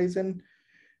the horizon?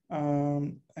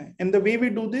 And the way we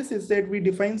do this is that we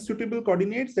define suitable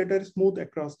coordinates that are smooth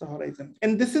across the horizon.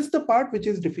 And this is the part which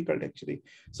is difficult actually.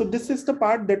 So this is the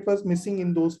part that was missing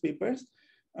in those papers.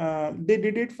 They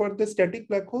did it for the static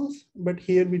black holes, but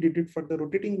here we did it for the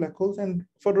rotating black holes. And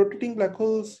for rotating black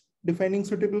holes, defining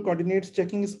suitable coordinates,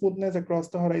 checking smoothness across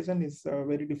the horizon is a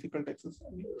very difficult exercise,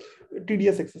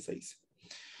 tedious exercise.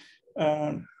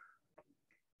 Then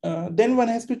one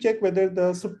has to check whether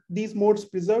these modes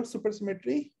preserve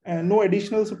supersymmetry. No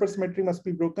additional supersymmetry must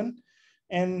be broken.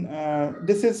 And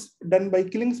this is done by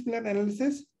Killing spinner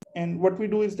analysis. And what we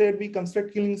do is that we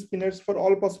construct Killing spinners for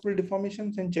all possible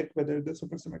deformations and check whether the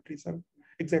supersymmetries are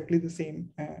exactly the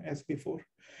same as before.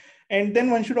 And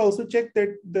then one should also check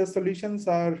that the solutions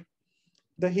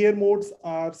the here modes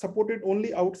are supported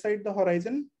only outside the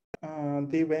horizon.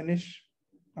 They vanish,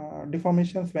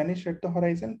 deformations vanish at the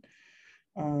horizon.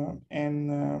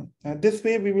 This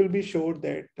way we will be sure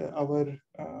that our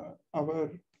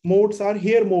modes are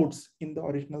here modes in the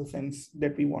original sense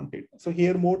that we wanted. So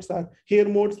here modes are here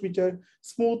modes which are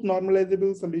smooth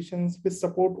normalizable solutions with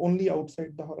support only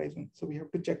outside the horizon. So we have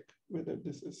to check whether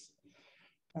this is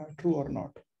true or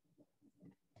not.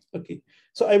 Okay,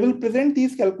 so I will present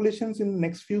these calculations in the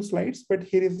next few slides, but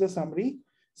here is the summary.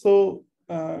 So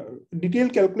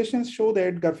detailed calculations show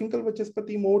that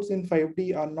Garfinkel-Vachaspati modes in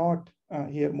 5D are not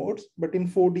here modes, but in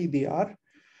 4D they are.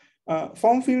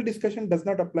 Form field discussion does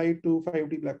not apply to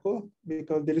 5D black hole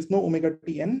because there is no omega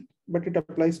Tn, but it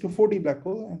applies to 4D black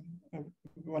hole, and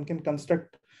one can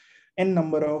construct n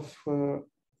number of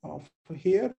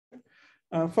here.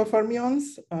 For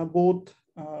fermions, both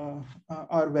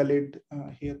are valid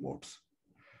here modes.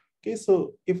 Okay,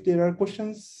 so if there are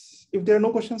questions, if there are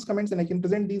no questions, comments, then I can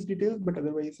present these details, but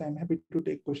otherwise I'm happy to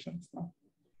take questions now.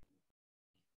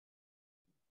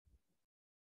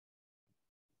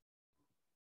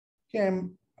 Okay,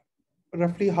 I'm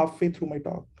roughly halfway through my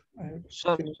talk.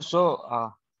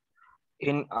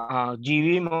 In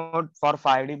GV mode for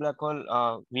 5D black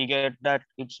hole, we get that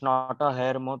it's not a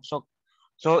hair mode.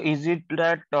 So is it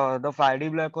that the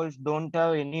 5D black holes don't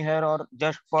have any hair, or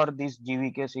just for this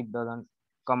GV case it doesn't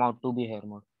come out to be hair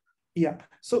mode? Yeah,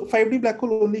 so 5D black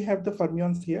hole only have the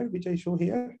fermions here, which I show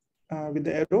here with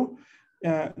the arrow.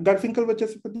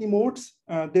 Garfinkel-Vachaspati modes,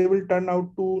 they will turn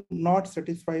out to not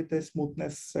satisfy the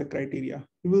smoothness criteria.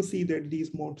 You will see that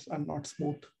these modes are not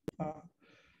smooth.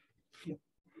 Yeah.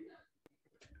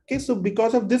 Okay, so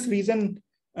because of this reason,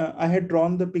 I had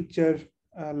drawn the picture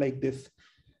like this.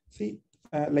 See,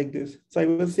 like this. So I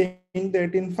was saying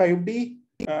that in 5D,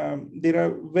 there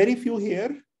are very few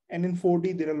here, and in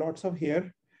 4D, there are lots of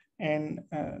here. And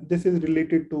this is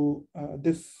related to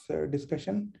this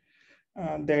discussion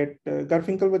that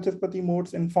Garfinkel-Vachaspati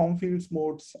modes and form fields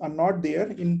modes are not there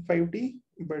in 5D,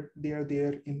 but they are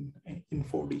there in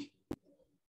 4D.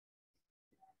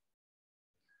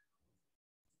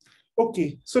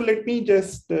 Okay, so let me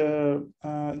just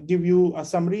give you a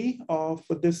summary of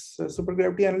this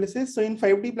supergravity analysis. So in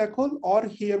 5D black hole, or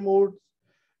here modes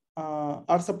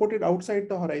are supported outside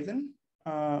the horizon.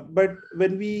 But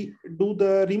when we do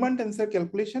the Riemann tensor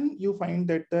calculation, you find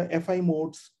that the Fi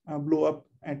modes blow up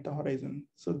at the horizon.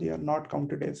 So they are not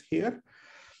counted as here.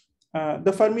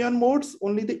 The fermion modes,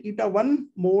 only the eta 1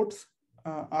 modes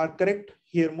are correct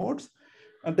here modes.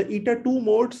 The eta 2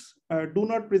 modes do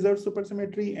not preserve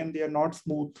supersymmetry, and they are not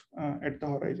smooth at the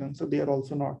horizon. So they are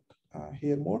also not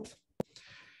here modes.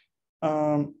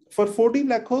 For 4D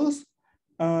black holes,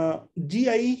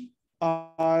 GI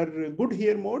are good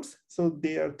here modes. So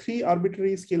they are 3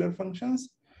 arbitrary scalar functions.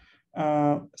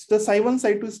 The psi1,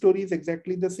 psi2 story is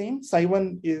exactly the same.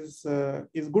 Psi1 is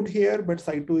good here, but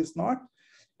psi2 is not.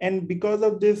 And because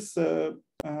of this, omega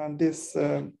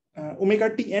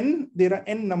Tn, there are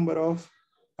n number of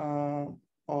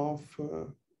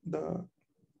the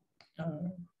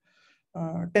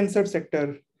tensor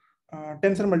sector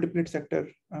tensor multiplet sector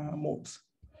modes.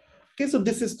 Okay, so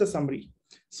this is the summary.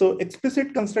 So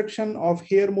explicit construction of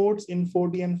Hare modes in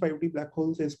 4D and 5D black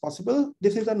holes is possible.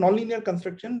 This is a nonlinear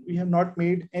construction. We have not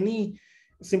made any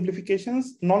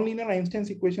simplifications. Nonlinear Einstein's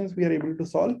equations we are able to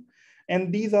solve.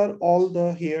 And these are all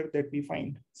the Hare that we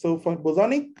find. So for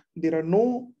bosonic, there are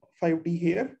no 5D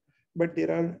Hare, but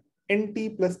there are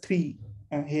NT plus 3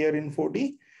 Hare in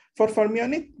 4D. For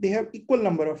fermionic, they have equal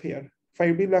number of Hare.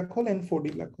 5D black hole and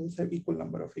 4D black holes have equal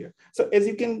number of Hare. So as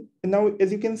you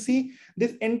can see,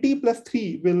 this NT plus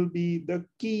 3 will be the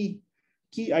key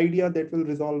idea that will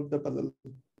resolve the puzzle.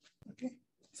 Okay,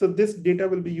 so this data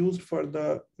will be used for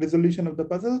the resolution of the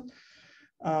puzzle.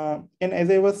 And as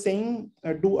I was saying,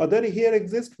 do other Hare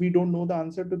exist? We don't know the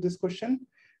answer to this question.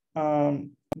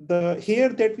 The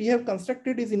Hare that we have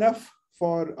constructed is enough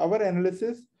for our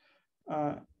analysis.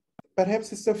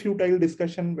 Perhaps it's a futile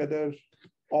discussion whether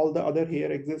all the other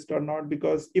Hare exist or not,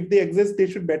 because if they exist, they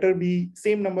should better be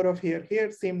same number of Hare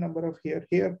here, same number of Hare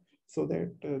here, so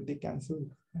that they cancel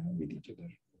with each other.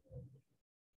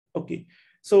 Okay,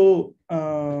 so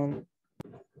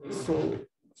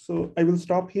so I will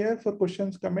stop here for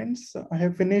questions, comments. I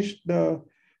have finished the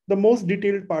most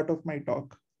detailed part of my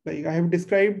talk. Like I have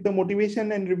described the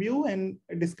motivation and review and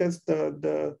discussed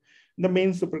the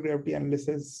main supergravity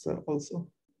analysis also.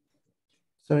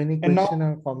 So any question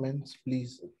or comments,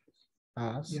 please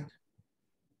ask. Yeah.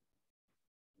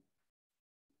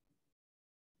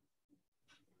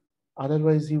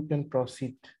 Otherwise, you can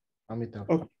proceed, Amitabh.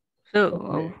 Okay.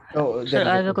 So, sir,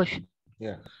 I have a question.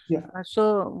 Yeah. Yeah.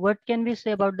 So what can we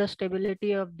say about the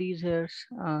stability of these hairs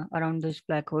around these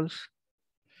black holes?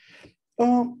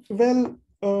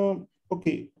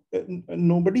 Okay.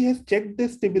 Nobody has checked the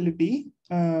stability,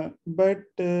 but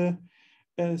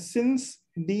since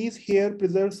these here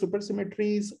preserve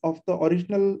supersymmetries of the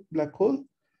original black hole,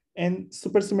 and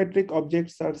supersymmetric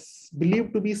objects are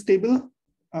believed to be stable,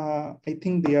 I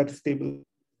think they are stable.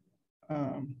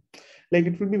 Like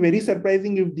it will be very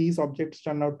surprising if these objects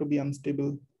turn out to be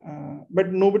unstable,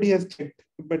 but nobody has checked.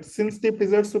 But since they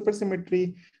preserve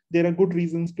supersymmetry, there are good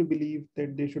reasons to believe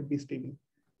that they should be stable.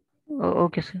 Oh,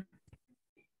 okay, sir.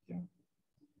 Yeah.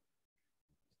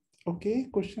 Okay,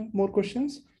 more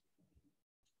questions?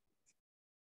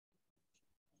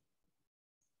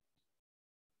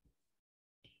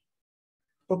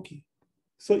 Okay,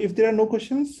 so if there are no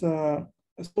questions, now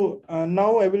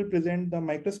I will present the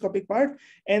microscopic part,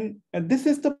 and this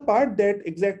is the part that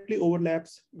exactly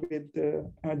overlaps with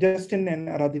Justin and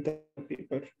Aradhita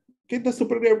paper. Okay, the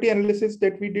supergravity analysis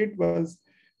that we did was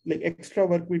like extra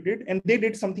work we did, and they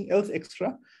did something else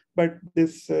extra, but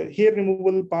this hair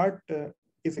removal part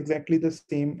is exactly the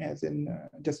same as in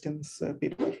Justin's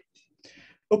paper.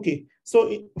 Okay,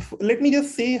 so let me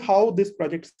just say how this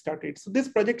project started. So this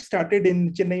project started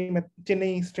in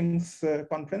Chennai Strings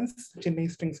Conference, Chennai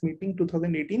Strings Meeting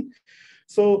 2018.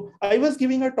 So I was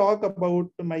giving a talk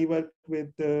about my work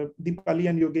with Deepali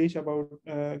and Yogesh about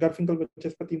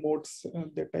Garfinkel-Vachaspati modes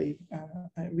that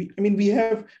we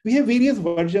have various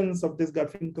versions of this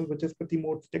Garfinkel-Vachaspati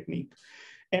modes technique.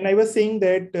 And I was saying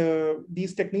that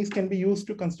these techniques can be used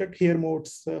to construct Hare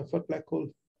modes for black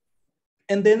hole.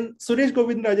 And then Suresh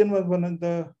Govindarajan was one of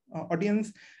the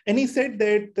audience, and he said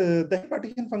that the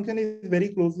partition function is very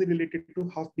closely related to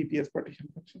half BPS partition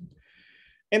function.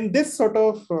 And this sort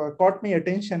of caught my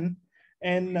attention,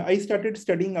 and I started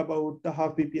studying about the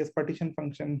half BPS partition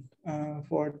function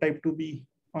for type 2b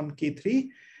on K3.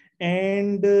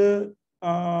 And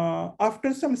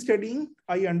after some studying,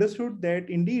 I understood that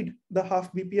indeed the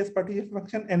half BPS partition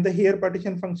function and the Hare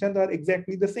partition function are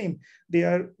exactly the same. They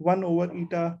are 1 over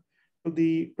eta to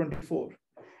the 24.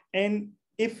 And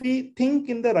if we think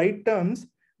in the right terms,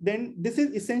 then this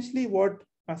is essentially what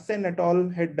Sen et al.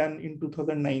 Had done in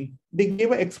 2009. They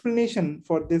gave an explanation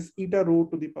for this eta rho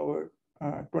to the power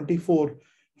 24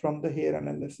 from the Hare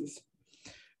analysis.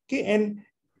 Okay, and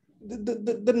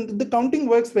the counting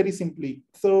works very simply.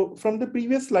 So from the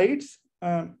previous slides,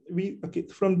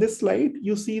 from this slide,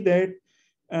 you see that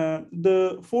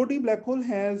the 4D black hole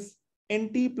has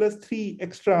NT plus 3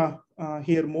 extra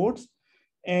Hare modes.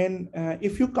 And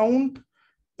if you count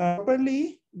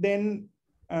properly, then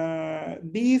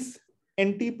these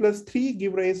NT plus 3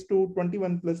 give rise to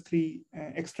 21 plus 3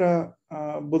 extra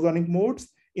bosonic modes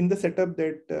in the setup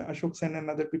that Ashok Sen and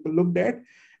other people looked at.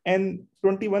 And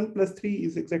 21 plus 3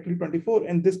 is exactly 24.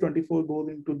 And this 24 goes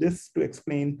into this to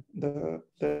explain the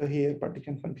Hare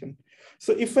partition function.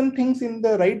 So if one thinks in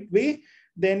the right way,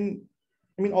 then,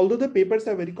 I mean, although the papers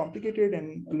are very complicated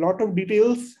and a lot of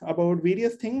details about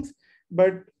various things,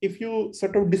 but if you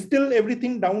sort of distill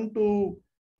everything down to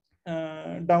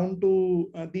down to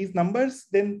these numbers,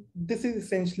 then this is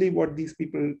essentially what these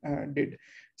people did.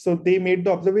 So they made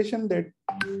the observation that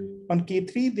on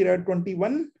K3, there are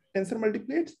 21 tensor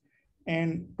multiplates,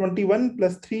 and 21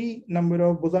 plus 3 number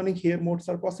of bosonic hair modes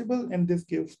are possible, and this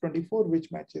gives 24,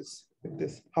 which matches with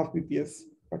this half BPS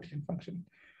partition function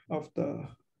of the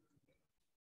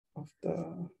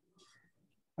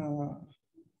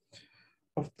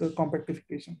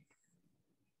compactification.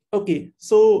 Okay,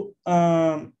 so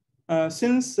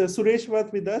since Suresh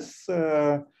was with us,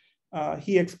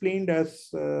 he explained us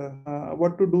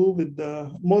what to do with the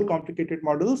more complicated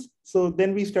models. So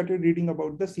then we started reading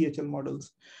about the CHL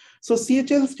models. So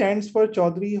CHL stands for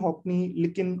Choudhury, Hockney,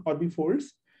 Likin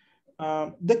orbifolds.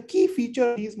 The key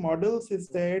feature of these models is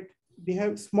that they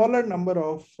have smaller number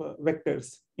of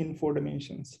vectors in 4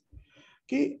 dimensions.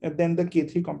 Okay, than the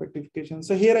K3 compactification.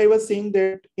 So here I was saying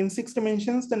that in 6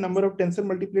 dimensions, the number of tensor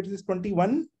multiplates is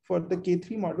 21 for the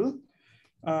K3 model.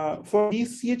 For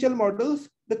these CHL models,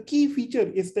 the key feature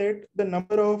is that the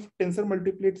number of tensor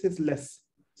multiplates is less.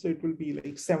 So it will be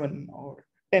like 7 or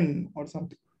 10 or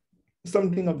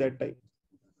something of that type.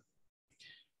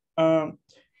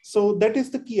 So that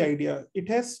is the key idea. It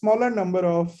has smaller number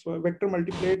of vector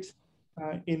multiplates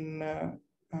in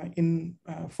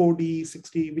 4D,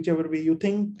 6D, whichever way you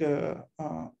think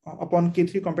upon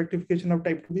K3 compactification of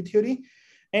type 2B theory,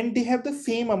 and they have the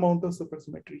same amount of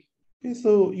supersymmetry. Okay,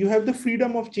 so you have the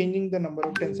freedom of changing the number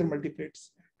of tensor multiplates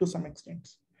to some extent.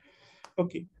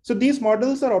 Okay, so these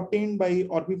models are obtained by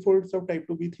orbifolds of type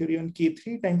 2B theory on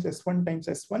K3 times S1 times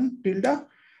S1 tilde.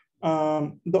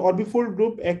 The orbifold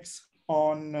group acts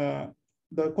on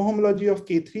the cohomology of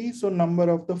K3, so number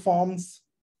of the forms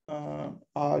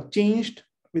are changed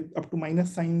with up to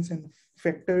minus signs and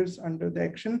factors under the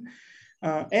action,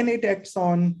 and it acts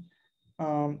on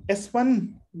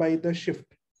S1 by the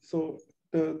shift. So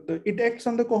it acts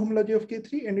on the cohomology of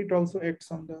K3, and it also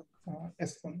acts on the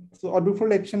S1. So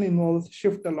orbifold action involves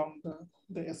shift along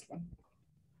the S1.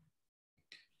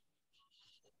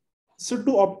 So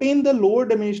to obtain the lower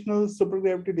dimensional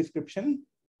supergravity description,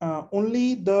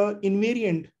 only the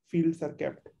invariant fields are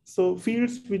kept. So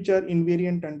fields which are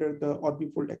invariant under the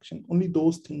orbifold action, only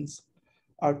those things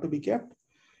are to be kept.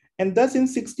 And thus in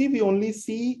 6D, we only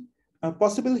see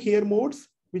possible hair modes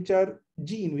which are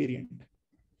G invariant.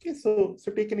 Okay, so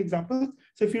take an example.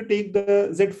 So if you take the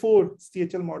Z4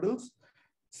 CHL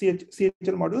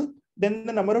model, then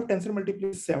the number of tensor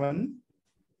multiplates is 7.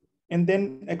 And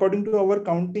then according to our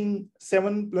counting,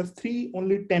 7 plus 3,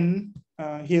 only 10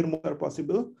 hair modes are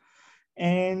possible.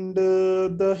 And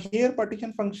the hair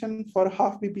partition function for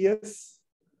half BPS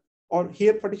or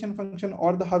hair partition function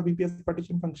or the half BPS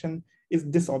partition function is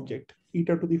this object,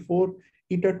 eta to the 4,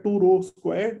 eta 2 rho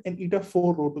squared, and eta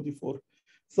 4 rho to the 4.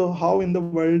 So how in the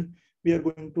world we are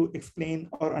going to explain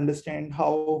or understand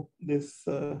how this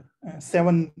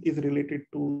 7 is related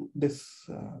to this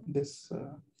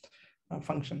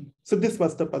function? So this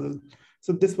was the puzzle.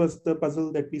 So this was the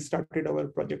puzzle that we started our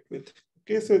project with.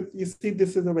 Okay, so you see,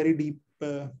 this is a very deep,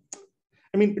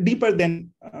 deeper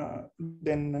than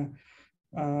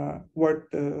what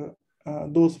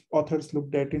those authors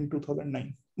looked at in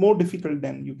 2009. More difficult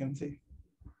than, you can say.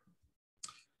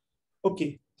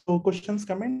 Okay, so questions,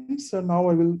 comments. So now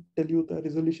I will tell you the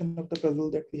resolution of the puzzle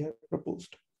that we have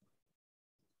proposed.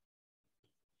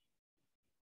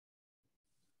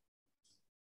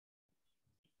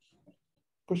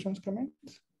 Questions,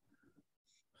 comments?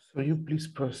 So you please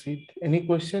proceed. Any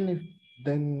question? If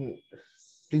then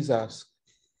please ask.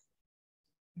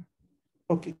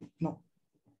 Okay, no.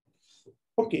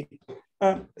 Okay,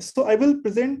 so I will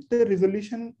present the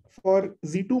resolution for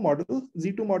Z2 model.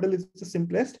 Z2 model is the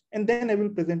simplest, and then I will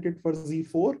present it for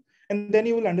Z4, and then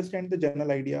you will understand the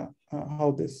general idea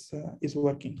how this is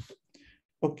working.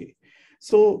 Okay,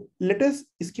 so let us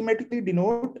schematically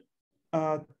denote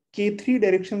K3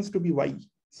 directions to be Y.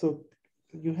 So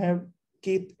you have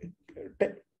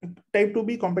type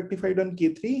 2B compactified on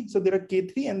K3. So there are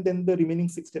K3 and then the remaining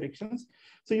 6 directions.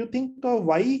 So you think of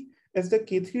Y as the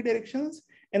K3 directions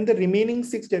and the remaining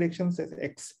 6 directions as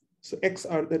X. So X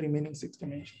are the remaining 6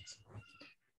 dimensions.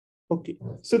 Okay,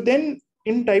 so then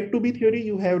in type 2B theory,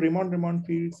 you have Riemann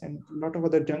fields and a lot of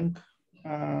other junk.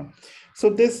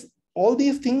 So all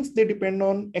these things, they depend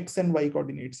on X and Y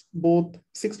coordinates, both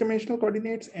 6-dimensional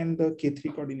coordinates and the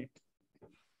K3 coordinate.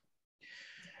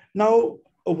 Now,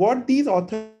 what these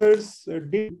authors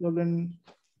did in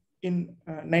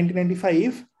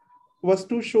 1995 was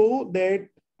to show that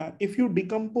if you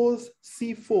decompose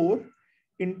C4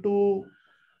 into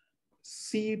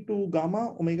C2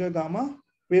 gamma, omega gamma,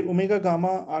 where omega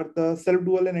gamma are the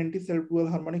self-dual and anti-self-dual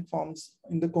harmonic forms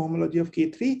in the cohomology of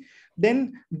K3,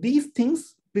 then these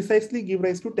things precisely give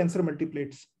rise to tensor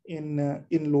multiplates in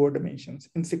lower dimensions,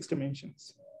 in 6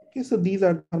 dimensions. Okay, so these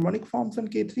are harmonic forms on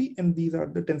K3, and these are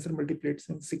the tensor multiplates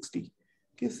in 6D.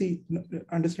 Okay, see,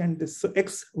 understand this. So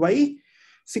X, Y,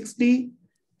 6D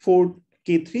for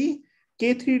K3.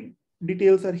 K3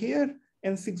 details are here,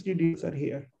 and 6D details are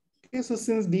here. Okay, so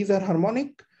since these are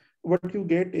harmonic, what you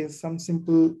get is some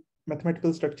simple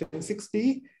mathematical structure in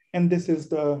 6D, and this is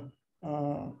the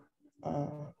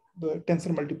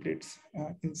tensor multiplates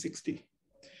in 6D.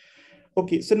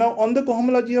 Okay, so now on the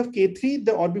cohomology of K3,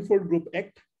 the orbifold group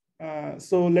act.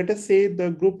 So let us say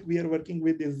the group we are working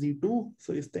with is Z2.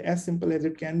 So it's as simple as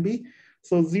it can be.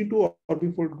 So Z2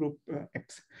 orbifold group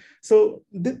acts. So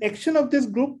the action of this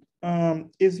group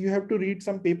is you have to read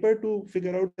some paper to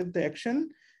figure out the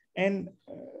action. And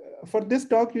for this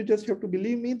talk, you just have to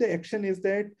believe me, the action is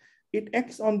that it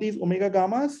acts on these omega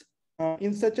gammas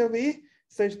in such a way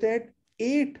such that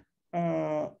 8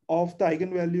 of the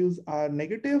eigenvalues are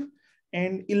negative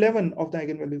and 11 of the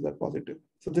eigenvalues are positive.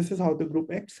 So this is how the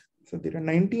group acts. So there are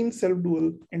 19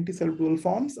 self-dual, anti-self-dual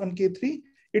forms on K3.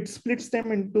 It splits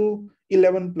them into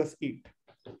 11 plus 8.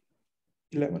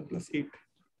 11 plus 8.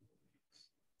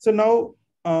 So now,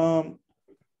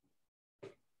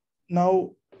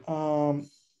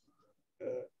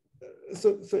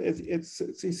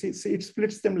 it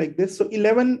splits them like this. So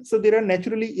 11, so there are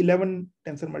naturally 11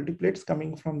 tensor multiplates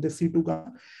coming from the C2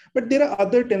 gamma, but there are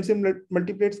other tensor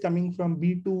multiplates coming from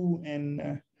B2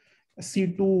 and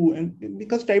C2, and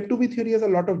because type 2B theory has a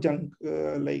lot of junk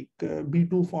like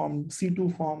B2 form,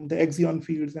 C2 form, the axion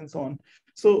fields and so on.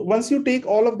 So once you take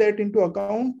all of that into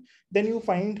account, then you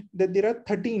find that there are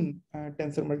 13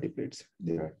 tensor multiplates.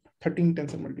 There are 13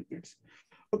 tensor multiplates.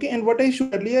 Okay, and what I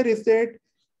showed earlier is that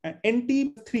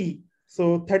NT 3,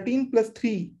 so 13 plus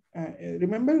 3,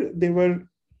 remember there were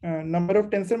number of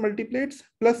tensor multiplates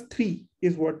plus 3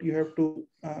 is what you have to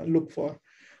look for.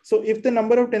 So if the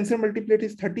number of tensor multiplate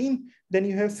is 13, then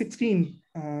you have 16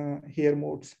 Hare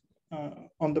modes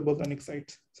on the bosonic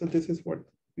sites. So this is what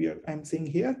I'm saying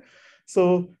here.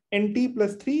 So NT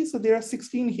plus 3, so there are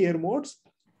 16 Hare modes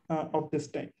of this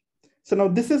type. So now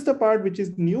this is the part which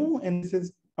is new, and this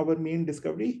is our main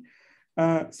discovery.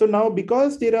 So now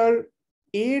because there are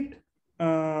 8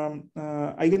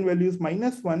 eigenvalues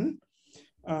minus 1,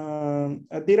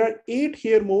 there are 8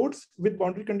 Hare modes with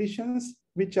boundary conditions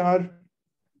which are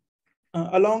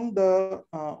along the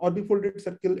orbifolded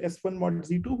circle S1 mod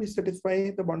Z2, we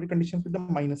satisfy the boundary conditions with the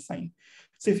minus sign.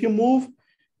 So if you move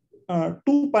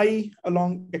 2 pi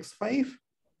along X5,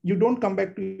 you don't come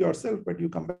back to yourself, but you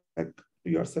come back to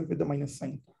yourself with the minus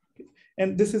sign. Okay.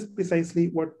 And this is precisely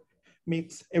what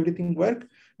makes everything work,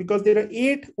 because there are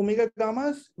 8 omega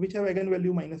gammas which have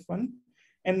eigenvalue minus 1.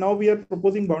 And now we are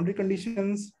proposing boundary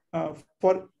conditions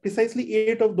for precisely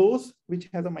 8 of those which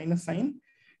has a minus sign.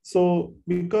 So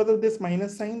because of this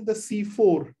minus sign, the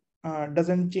C4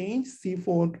 doesn't change.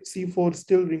 C4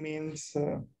 still remains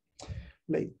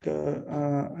like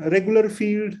a regular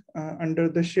field under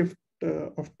the shift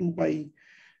of 2 pi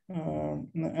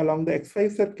along the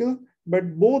X5 circle,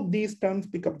 but both these terms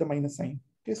pick up the minus sign.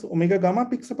 Okay, so omega gamma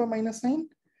picks up a minus sign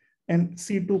and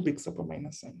C2 picks up a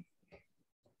minus sign.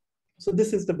 So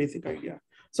this is the basic idea.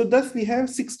 So thus we have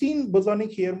 16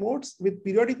 bosonic Hare modes with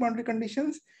periodic boundary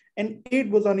conditions and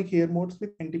 8 bosonic Hare modes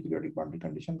with anti-periodic boundary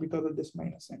condition because of this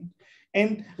minus sign.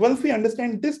 And once we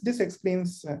understand this, this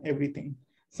explains everything.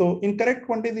 So in correct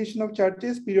quantization of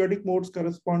charges, periodic modes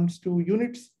corresponds to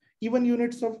units, even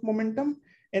units of momentum,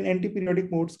 and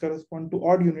anti-periodic modes correspond to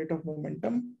odd unit of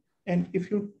momentum. And if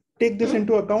you take this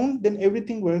into account, then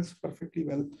everything works perfectly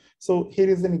well. So here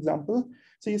is an example.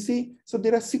 So you see, so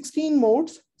there are 16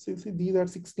 modes. So you see, these are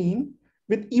 16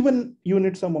 with even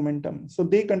units of momentum. So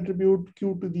they contribute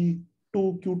Q to the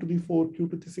 2, Q to the 4, Q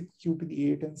to the 6, Q to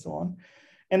the 8, and so on.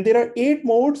 And there are 8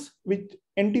 modes with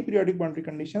anti-periodic boundary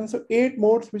conditions. So 8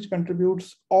 modes which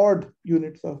contributes odd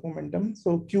units of momentum.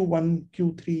 So Q1,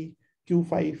 Q3,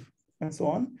 Q5, and so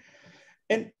on.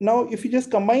 And now if you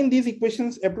just combine these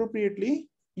equations appropriately,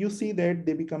 you see that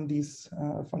they become these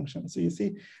functions. So you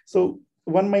see, so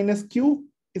 1 minus Q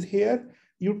is here.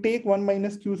 You take 1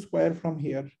 minus Q square from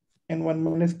here. And 1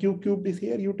 minus Q cubed is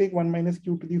here. You take 1 minus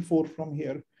Q to the 4 from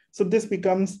here. So this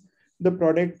becomes the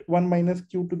product 1 minus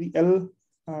Q to the L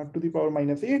to the power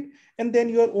minus 8. And then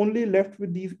you are only left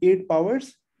with these 8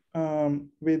 powers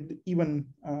with even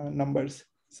numbers.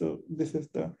 So this is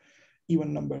the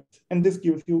even numbers. And this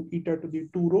gives you eta to the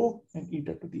 2 rho and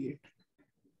eta to the 8.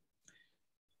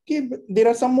 Okay, but there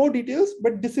are some more details,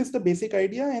 but this is the basic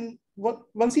idea. And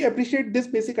once you appreciate this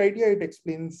basic idea, it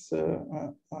explains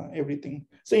everything.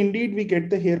 So indeed, we get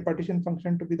the here partition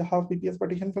function to be the half BPS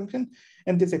partition function,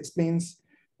 and this explains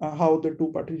how the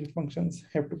two partition functions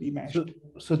have to be matched.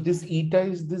 So this eta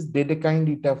is this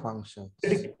Dedekind eta function.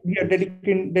 Yeah,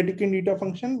 Dedekind eta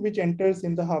function, which enters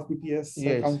in the half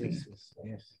BPS counting.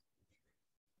 Yes.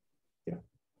 Yeah.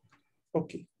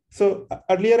 Okay. So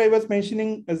earlier I was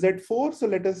mentioning Z4. So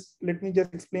let me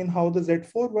just explain how the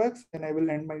Z4 works, and I will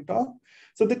end my talk.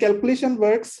 So the calculation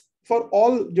works for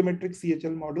all geometric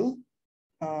CHL model.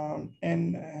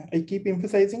 And I keep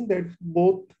emphasizing that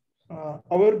both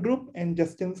our group and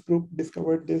Justin's group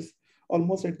discovered this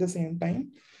almost at the same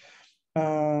time.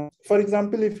 For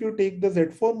example, if you take the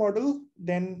Z4 model,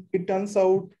 then it turns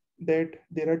out that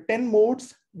there are 10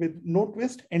 modes with no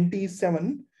twist. NT is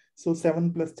 7. So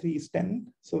 7 plus 3 is 10.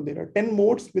 So there are 10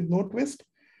 modes with no twist.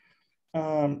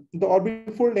 The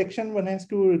orbifold action, one has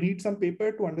to read some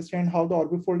paper to understand how the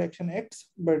orbifold action acts,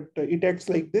 but it acts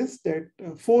like this, that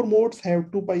 4 modes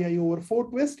have 2 pi I over 4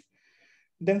 twist.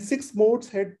 Then 6 modes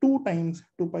had 2 times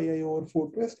 2 pi I over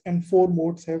 4 twist, and 4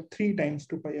 modes have 3 times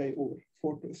 2 pi I over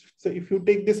 4 twist. So if you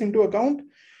take this into account,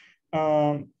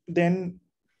 then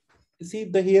see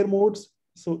the here modes.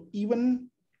 So even,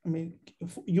 I mean,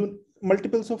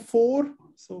 multiples of 4,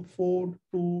 so 4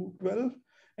 to 12,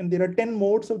 and there are 10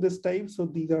 modes of this type, so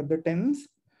these are the 10s.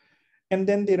 And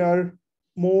then there are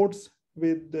modes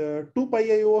with 2 pi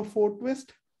I over 4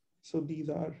 twist, so these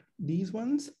are these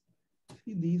ones,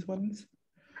 see these ones.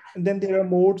 And then there are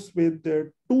modes with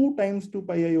 2 times 2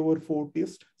 pi I over 4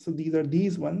 twist, so these are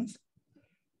these ones,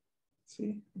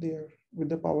 see they are with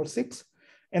the power 6.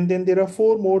 And then there are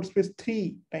 4 modes with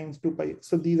 3 times 2 pi,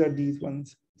 so these are these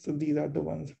ones. So these are the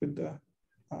ones with the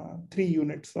 3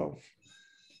 units of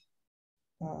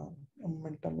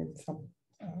momentum in some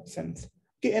sense.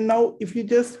 Okay, and now if you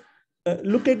just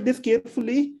look at this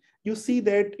carefully, you see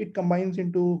that it combines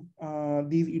into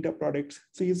these eta products.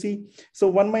 So you see, so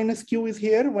 1 minus q is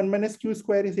here, 1 minus q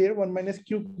square is here, 1 minus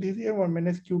q is here, 1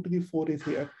 minus q to the 4 is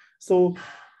here. So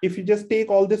if you just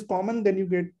take all this common, then you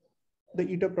get the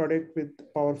eta product with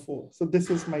power 4. So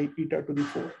this is my eta to the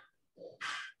 4.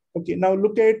 Okay, now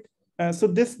look at, so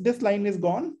this line is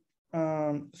gone.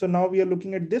 So now we are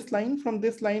looking at this line. From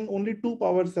this line, only 2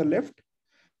 powers are left.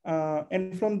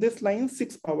 And from this line,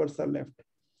 6 powers are left.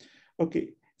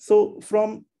 Okay, so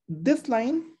from this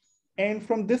line and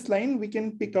from this line, we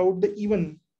can pick out the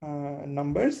even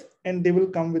numbers, and they will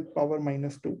come with power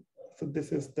minus 2. So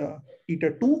this is the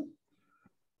eta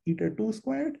 2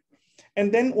 squared.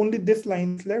 And then only this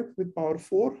line is left with power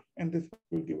 4, and this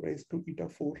will give rise to eta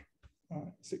 4.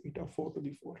 So eta 4 to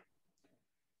the 4.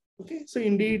 Okay, so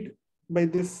indeed, by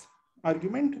this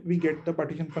argument, we get the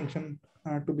partition function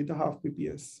to be the half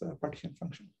BPS partition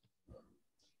function.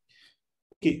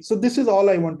 Okay, so this is all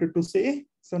I wanted to say.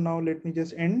 So now let me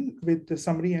just end with the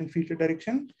summary and future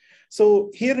direction.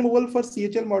 So here removal for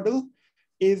CHL model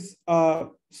is a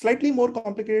slightly more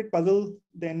complicated puzzle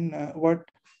than what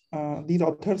these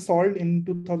authors solved in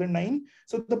 2009.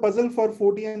 So the puzzle for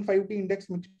 4D and 5D index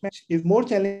mismatch is more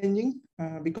challenging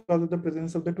because of the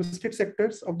presence of the twisted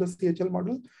sectors of the CHL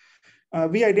model.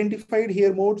 We identified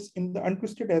here modes in the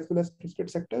untwisted as well as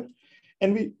twisted sector.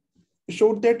 And we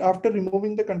showed that after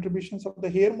removing the contributions of the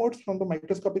here modes from the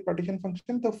microscopic partition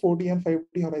function, the 4D and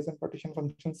 5D horizon partition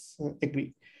functions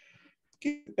agree.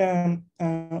 Okay.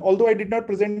 Although I did not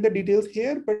present the details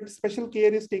here, but special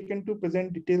care is taken to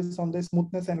present details on the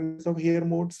smoothness analysis of here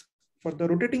modes for the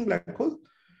rotating black hole,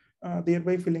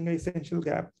 thereby filling an essential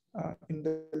gap in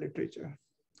the literature.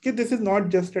 Okay, this is not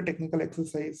just a technical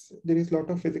exercise. There is a lot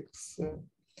of physics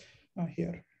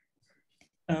here.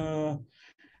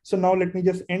 So now let me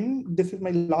just end. This is my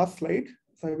last slide.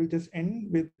 So I will just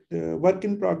end with work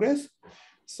in progress.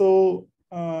 So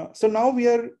now we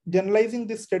are generalizing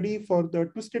this study for the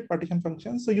twisted partition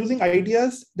functions. So using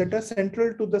ideas that are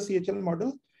central to the CHL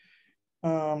model,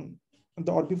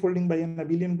 the orbifolding by an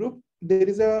abelian group, there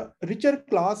is a richer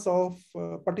class of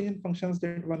partition functions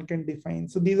that one can define.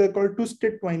 So these are called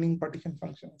twisted twining partition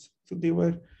functions. So they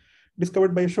were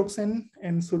discovered by Ashok Sen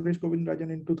and Suresh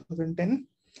Govindarajan in 2010.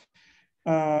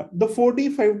 The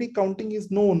 4D, 5D counting is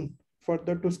known for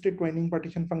the twisted twining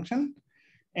partition function.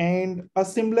 And a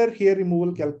similar here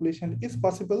removal calculation is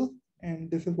possible. And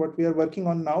this is what we are working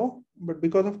on now. But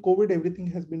because of COVID,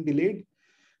 everything has been delayed.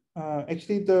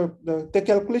 Actually, the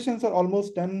calculations are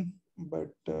almost done, but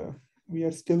we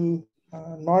are still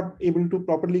not able to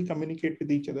properly communicate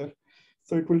with each other.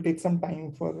 So it will take some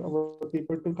time for our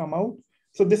paper to come out.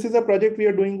 So this is a project we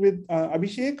are doing with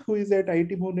Abhishek, who is at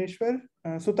IIT Bhubaneswar,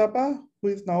 Sutapa, who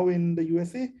is now in the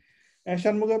USA,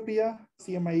 Shanmuga Priya,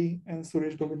 CMI, and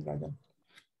Suresh Govindarajan.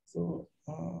 So,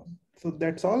 so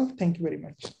that's all. Thank you very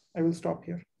much. I will stop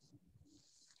here.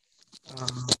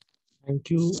 Thank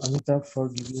you, Amitabh, for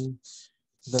giving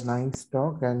the nice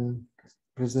talk and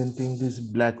presenting this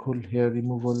black hole hair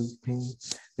removal thing,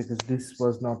 because this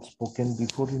was not spoken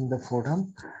before in the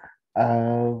forum.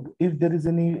 If there is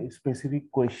any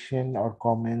specific question or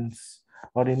comments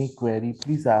or any query,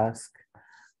 please ask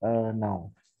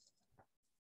now.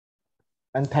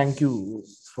 And thank you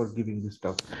for giving this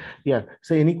talk. Yeah,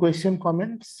 so any question,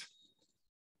 comments?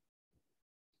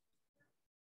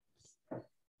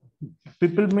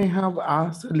 People may have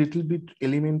asked a little bit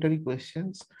elementary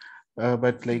questions,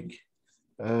 but like,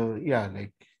 yeah,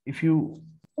 like if you,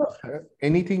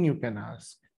 anything you can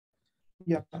ask.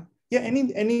 Yeah, yeah,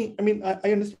 any, I mean,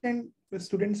 I understand the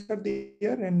students are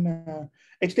there, and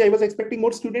actually I was expecting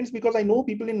more students because I know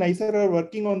people in NICER are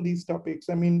working on these topics.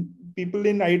 I mean, people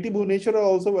in IIT Bhubaneswar are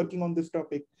also working on this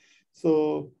topic.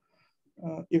 So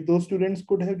if those students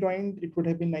could have joined, it would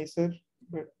have been nicer.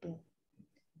 But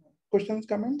questions,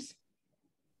 comments?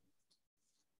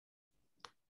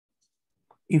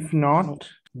 If not,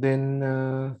 then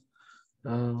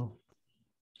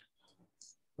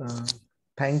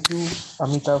thank you,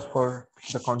 Amitabh, for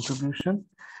the contribution.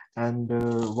 And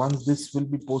once this will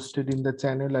be posted in the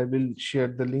channel, I will share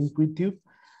the link with you.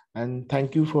 And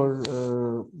thank you for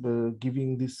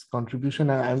giving this contribution.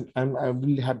 I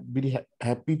will be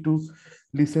happy to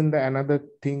listen to another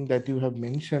thing that you have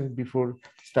mentioned before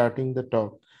starting the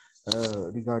talk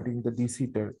regarding the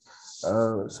DC-ter.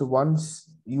 So once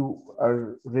you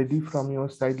are ready from your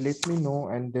side, let me know,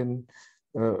 and then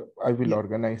I will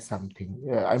organize something.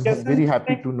 I'm very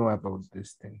happy to know about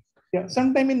this thing. Yeah,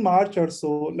 sometime in March or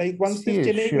so, like once this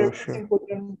Chennai sure.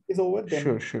 program is over,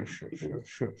 then Sure.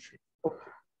 Okay.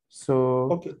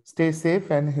 So stay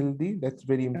safe and healthy. That's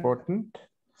very important.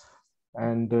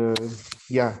 And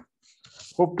yeah,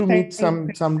 hope to meet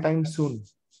sometime soon.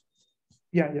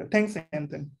 Yeah. Thanks,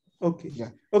 Anthony. Okay. Yeah.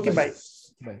 Okay. Bye.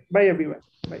 Bye. Bye, everyone.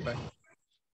 Bye. Bye.